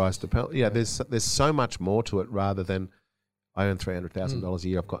 high-rise development. Yeah, there's so much more to it rather than I earn $300,000 a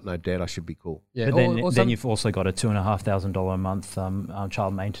year. I've got no debt. I should be cool. Yeah, but then you've also got a $2,500 a month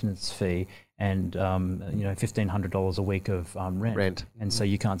child maintenance fee, and $1,500 a week of rent, and so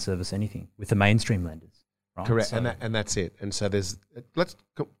you can't service anything with the mainstream lenders. Right? Correct, So, and that's it. And so let's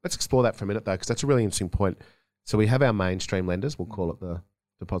explore that for a minute though, because that's a really interesting point. So we have our mainstream lenders. We'll call it the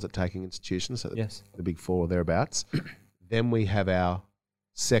deposit taking institutions. So yes, the big four or thereabouts. Then we have our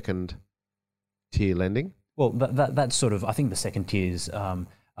second tier lending. well, that's sort of, I think the second tiers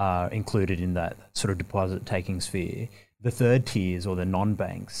are included in that sort of deposit taking sphere. The third tiers, or the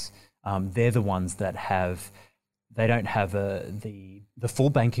non-banks, they're the ones that they don't have the full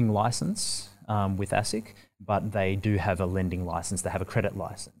banking license with ASIC, but they do have a lending license. They have a credit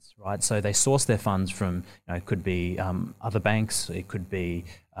license, right? So they source their funds from, it could be other banks, it could be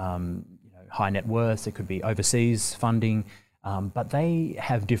high net worth, it could be overseas funding, but they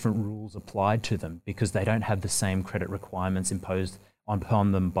have different rules applied to them because they don't have the same credit requirements imposed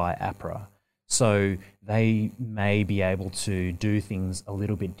upon them by APRA. So they may be able to do things a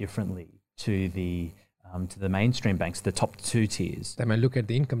little bit differently to the mainstream banks, the top two tiers. They may look at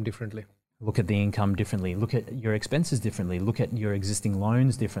the income differently. Look at the income differently, look at your expenses differently, look at your existing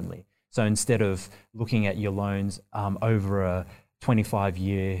loans differently. So instead of looking at your loans over a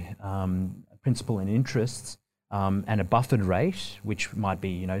 25-year principal and interests and a buffered rate, which might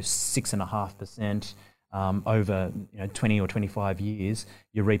be 6.5% over 20 or 25 years,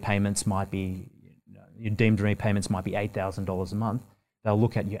 your repayments might be, your deemed repayments might be $8,000 a month. They'll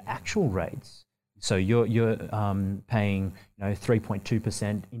look at your actual rates. So you're paying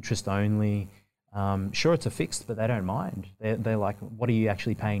 3.2% interest only. Sure, it's a fixed, but they don't mind. They're like, what are you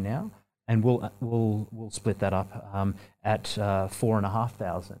actually paying now? And we'll split that up at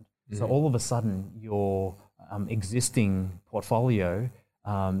 $4,500. So all of a sudden, your existing portfolio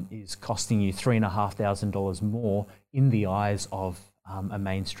is costing you $3,500 more in the eyes of a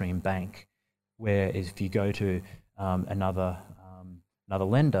mainstream bank. Where if you go to another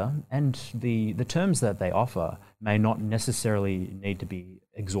lender, and the terms that they offer may not necessarily need to be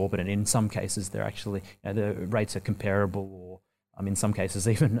exorbitant. In some cases, they're actually, the rates are comparable, or in some cases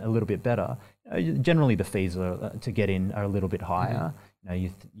even a little bit better. Generally, the fees to get in are a little bit higher.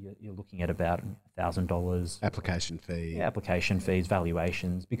 You're looking at about $1,000 Application fee. Application fees,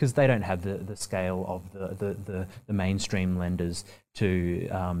 valuations, because they don't have the scale of the mainstream lenders to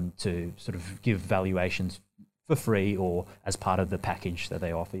sort of give valuations for free or as part of the package that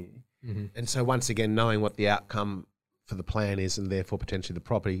they offer you. And so once again, knowing what the outcome for the plan is, and therefore potentially the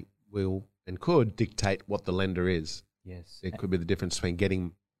property will and could dictate what the lender is. Yes. It could be the difference between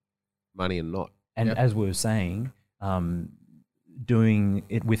getting money and not. And as we were saying, doing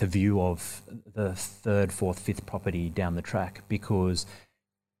it with a view of the third, fourth, fifth property down the track, because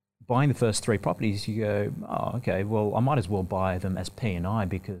buying the first three properties, you go, oh, okay, well, I might as well buy them as P&I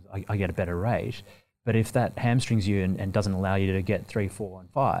because I get a better rate. But if that hamstrings you and doesn't allow you to get 3, 4, and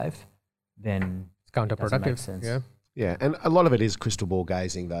 5, then It's counterproductive. Make sense. Yeah, and a lot of it is crystal ball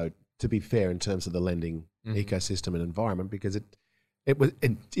gazing, though, to be fair, in terms of the lending ecosystem and environment, because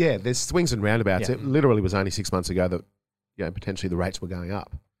there's swings and roundabouts. Yeah. It literally was only 6 months ago that potentially the rates were going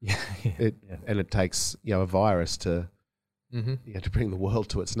up. And it takes a virus to to bring the world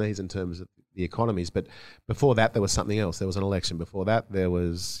to its knees in terms of the economies. But before that, there was something else. There was an election. Before that, there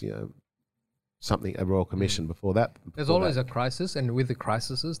was a Royal Commission. Before that, There's always a crisis, and with the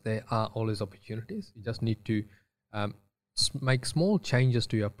crises, there are always opportunities. You just need to make small changes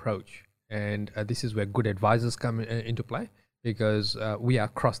to your approach, and this is where good advisors come into play, because we are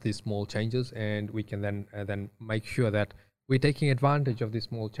across these small changes, and we can then make sure that we're taking advantage of these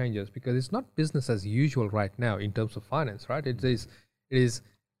small changes, because it's not business as usual right now in terms of finance, right? It is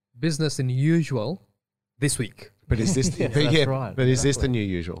business in usual this week. But is this right. But is this the new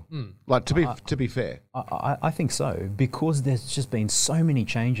usual? Like to be fair, I think so, because there's just been so many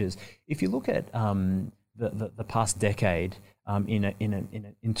changes. If you look at the past decade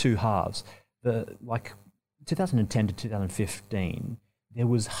in two halves, like 2010 to 2015, there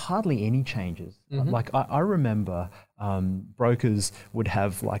was hardly any changes. Like I remember brokers would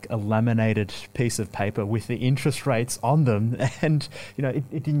have like a laminated piece of paper with the interest rates on them, and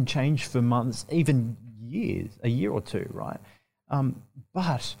it didn't change for months, even years, a year or two, right?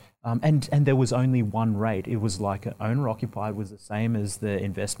 But there was only one rate. It was like owner occupied was the same as the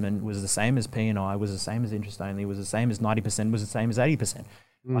investment, was the same as P&I, was the same as interest only, was the same as 90%, was the same as 80%.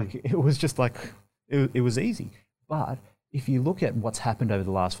 Like it was just like it was easy. But if you look at what's happened over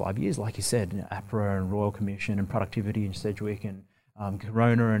the last 5 years, like you said, APRA and Royal Commission and Productivity and Sedgwick and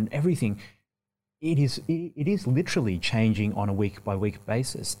Corona and everything, it is literally changing on a week-by-week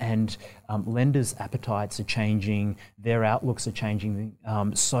basis, and lenders' appetites are changing, their outlooks are changing,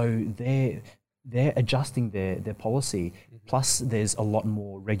 so they're adjusting their policy. Plus, there's a lot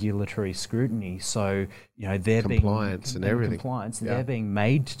more regulatory scrutiny. So they're compliance and everything. They're being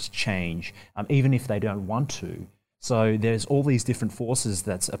made to change, even if they don't want to. So there's all these different forces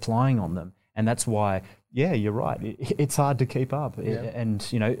that's applying on them, and that's why, yeah, you're right. It's hard to keep up, and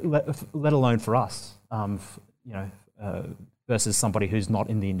let alone for us, versus somebody who's not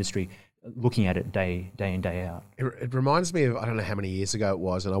in the industry, looking at it day in, day out. It reminds me of, I don't know how many years ago it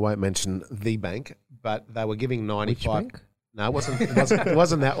was, and I won't mention the bank, but they were giving 95. Which bank? No, it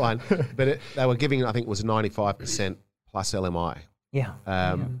wasn't that one. But they were giving, I think it was 95% plus LMI. Yeah.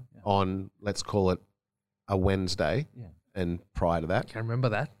 On, let's call it a Wednesday, and prior to that. Can't remember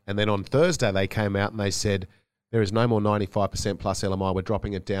that. And then on Thursday they came out and they said, there is no more 95% plus LMI. We're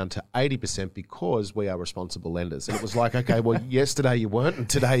dropping it down to 80% because we are responsible lenders. And it was like, okay, well, yesterday you weren't, and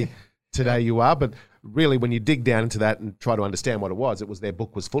today you are. But really, when you dig down into that and try to understand what it was their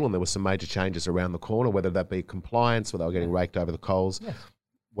book was full, and there were some major changes around the corner, whether that be compliance, or they were getting raked over the coals. Yes.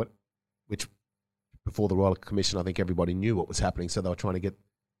 Which before the Royal Commission, I think everybody knew what was happening, so they were trying to get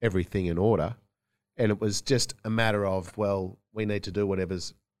everything in order. And it was just a matter of, well, we need to do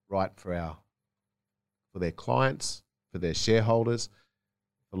whatever's right for their clients, for their shareholders,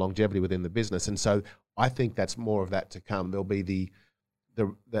 for longevity within the business. And so I think that's more of that to come. There'll be the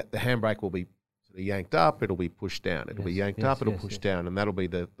handbrake will be sort of yanked up, it'll be pushed down. It'll be yanked up, it'll push down, and that'll be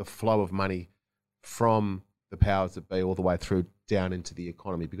the flow of money from the powers that be all the way through down into the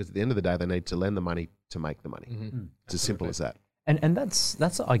economy, because at the end of the day, they need to lend the money to make the money. Mm-hmm. It's as simple as that. And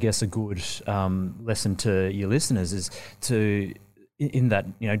that's I guess a good lesson to your listeners is to, in that,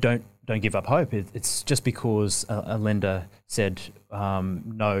 don't give up hope. It's just because a lender said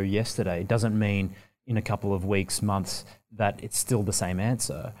no yesterday doesn't mean in a couple of weeks, months, that it's still the same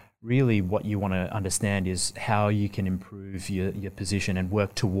answer. Really, what you want to understand is how you can improve your position and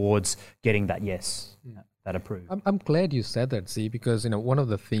work towards getting that yes, that approved. I'm glad you said that, Z, because one of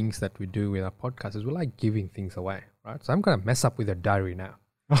the things that we do with our podcast is we like giving things away, right? So I'm going to mess up with your diary now.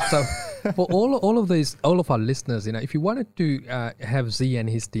 So for all of our listeners, if you wanted to have Z and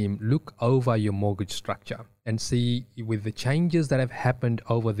his team look over your mortgage structure and see, with the changes that have happened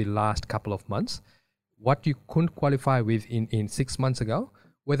over the last couple of months, what you couldn't qualify with in 6 months ago,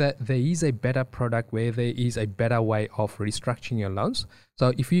 whether there is a better product, where there is a better way of restructuring your loans.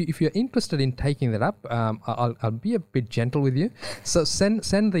 So if you're interested in taking that up, I'll be a bit gentle with you. So send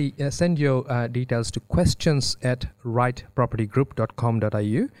your details to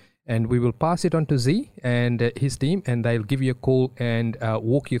questions@rightpropertygroup.com.au, and we will pass it on to Z and his team, and they'll give you a call and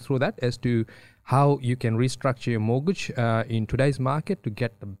walk you through that as to how you can restructure your mortgage in today's market to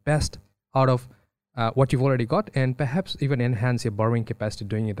get the best out of what you've already got, and perhaps even enhance your borrowing capacity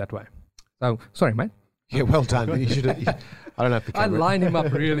doing it that way. So, sorry, mate. Yeah, well done. You should. I don't know if the camera. I lined him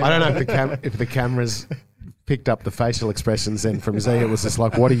up really. I don't know if the cameras picked up the facial expressions. Then from Z, it was just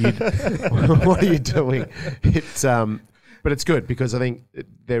like, what are you doing? It's but it's good, because I think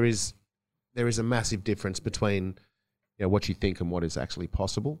there is a massive difference between what you think and what is actually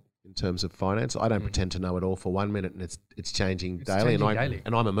possible in terms of finance. I don't pretend to know it all for 1 minute, and it's changing daily,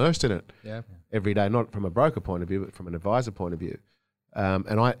 and I'm immersed in it every day, not from a broker point of view, but from an advisor point of view.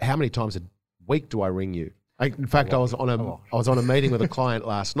 And how many times a week do I ring you? In fact, I was on a meeting with a client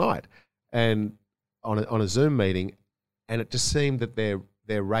last night, and on a Zoom meeting, and it just seemed that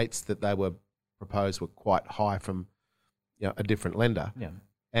their rates that they were proposed were quite high from a different lender. Yeah.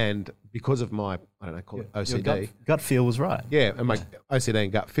 And because of my, I don't know, call it OCD. Your gut feel was right. Yeah, and my OCD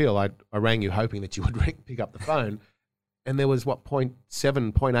and gut feel, I rang you hoping that you would pick up the phone, and there was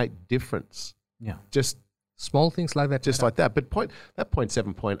 0.7, 0.8 difference. Yeah. Just small things like that. Just like that. But that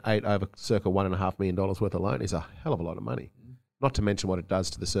 0.7, 0.8 over circa $1.5 million worth of loan is a hell of a lot of money. Not to mention what it does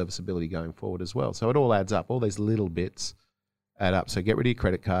to the serviceability going forward as well. So it all adds up. All these little bits add up. So get rid of your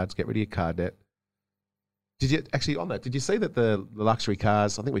credit cards, get rid of your car debt. Did you actually, on that, did you see that the luxury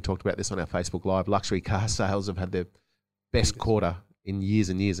cars, I think we talked about this on our Facebook Live, luxury car sales have had their best quarter in years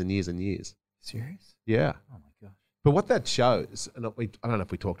and years and years and years. Serious? Yeah. Oh my gosh. But what that shows, and I don't know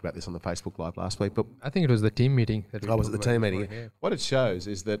if we talked about this on the Facebook Live last week, but I think it was the team meeting. I was at the team meeting. Yeah. What it shows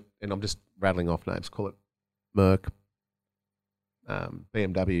is that, and I'm just rattling off names, call it Merc,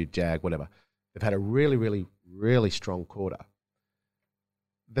 BMW, Jag, whatever. They've had a really, really, really strong quarter.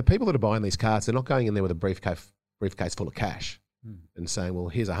 The people that are buying these cars, they're not going in there with a briefcase full of cash and saying, well,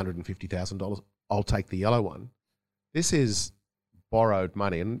 here's $150,000. I'll take the yellow one. this is borrowed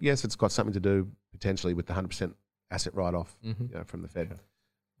money. And yes, it's got something to do potentially with the 100% asset write-off from the Fed. Sure.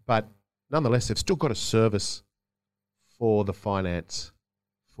 But nonetheless, they've still got a service for the finance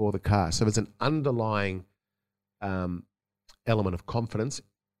for the car. So there's an underlying element of confidence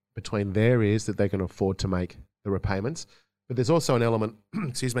between their ears that they can afford to make the repayments. But there's also an element,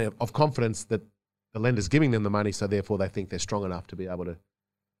 of confidence that the lender's giving them the money, so therefore they think they're strong enough to be able to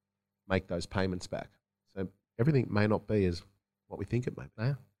make those payments back. So everything may not be as what we think it may be.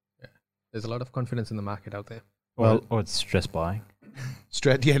 Yeah. There's a lot of confidence in the market out there. Or it's stress buying.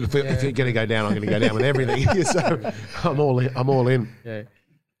 If you're going to go down, I'm going to go down with everything. So I'm all in. Yeah.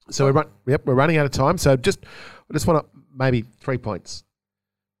 So we're running out of time. So I just want to maybe 3 points.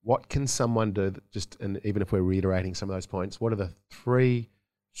 What can someone do and even if we're reiterating some of those points, what are the 3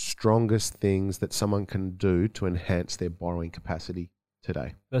 strongest things that someone can do to enhance their borrowing capacity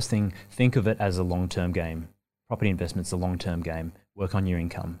today? First thing, think of it as a long-term game. Property investment's a long-term game. Work on your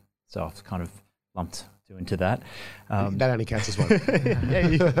income. So I've kind of lumped 2 into that. That only counts as one.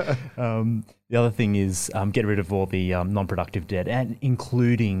 The other thing is get rid of all the non-productive debt, and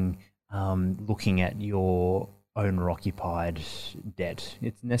including looking at your owner-occupied debt.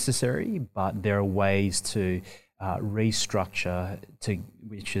 It's necessary, but there are ways to restructure,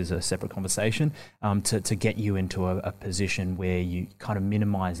 which is a separate conversation, to get you into a position where you kind of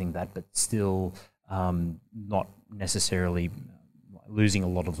minimizing that, but still not necessarily losing a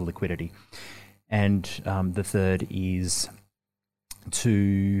lot of the liquidity. And the third is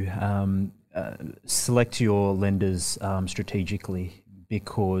to select your lenders strategically,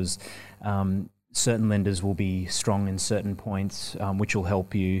 because certain lenders will be strong in certain points, which will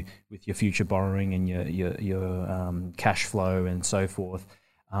help you with your future borrowing and your cash flow and so forth,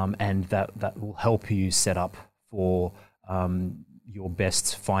 and that will help you set up for your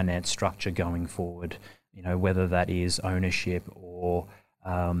best finance structure going forward. Whether that is ownership or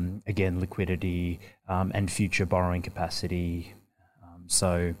again liquidity and future borrowing capacity.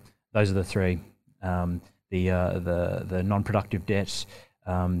 So those are the 3: the non-productive debt.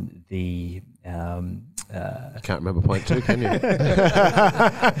 You can't remember point 2, can you?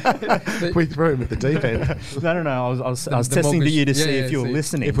 We threw him at the deep end. No. I was testing you to see if you were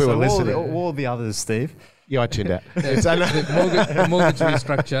listening. If we were listening. All the others, Steve. Yeah, I tuned out. The mortgage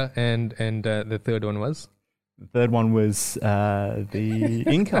restructure, and the third one was? The third one was the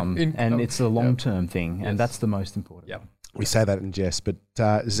income, and it's a long-term thing, and that's the most important. Yeah, we say that in jest, but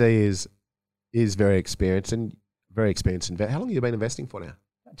Z is very experienced and very experienced investor. How long have you been investing for now?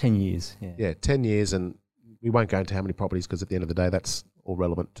 10 years. Yeah, 10 years, and we won't go into how many properties because at the end of the day, that's all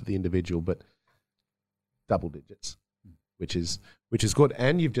relevant to the individual. But double digits, which is good.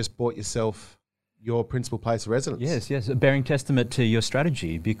 And you've just bought yourself your principal place of residence. Yes, bearing testament to your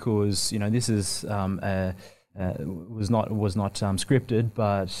strategy, because this is was not scripted,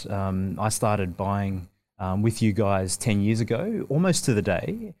 but I started buying with you guys 10 years ago, almost to the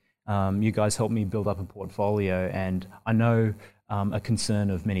day. You guys helped me build up a portfolio, and I know a concern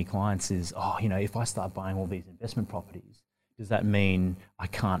of many clients is, if I start buying all these investment properties, does that mean I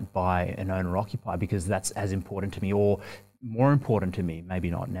can't buy an owner-occupied because that's as important to me, or more important to me,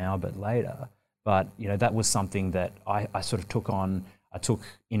 maybe not now, but later. But that was something that I sort of took on. I took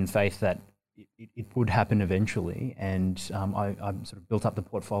in faith that it would happen eventually, and I sort of built up the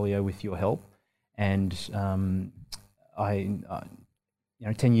portfolio with your help. And 10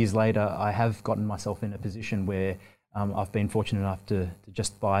 years later, I have gotten myself in a position where I've been fortunate enough to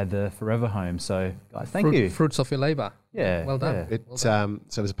just buy the forever home. So, guys, thank you. Fruits of your labour. Yeah, well done. Yeah. So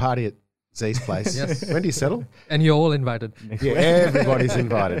there's a party at Z's place. Yes. When do you settle? And you're all invited. Yeah, everybody's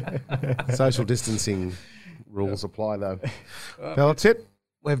invited. Social distancing rules apply, though. Well, that's it.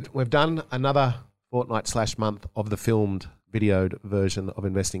 We've done another fortnight/month of the filmed, videoed version of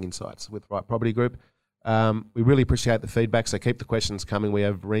Investing Insights with Right Property Group. We really appreciate the feedback, so keep the questions coming. We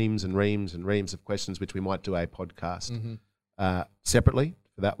have reams and reams and reams of questions, which we might do a podcast separately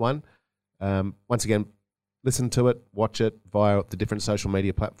for that one. Once again, listen to it, watch it via the different social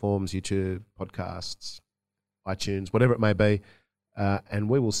media platforms, YouTube, podcasts, iTunes, whatever it may be. And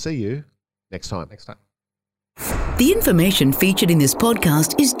we will see you next time. The information featured in this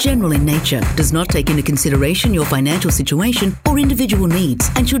podcast is general in nature, does not take into consideration your financial situation or individual needs,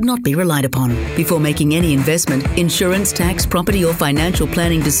 and should not be relied upon. Before making any investment, insurance, tax, property, or financial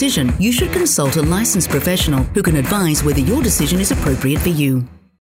planning decision, you should consult a licensed professional who can advise whether your decision is appropriate for you.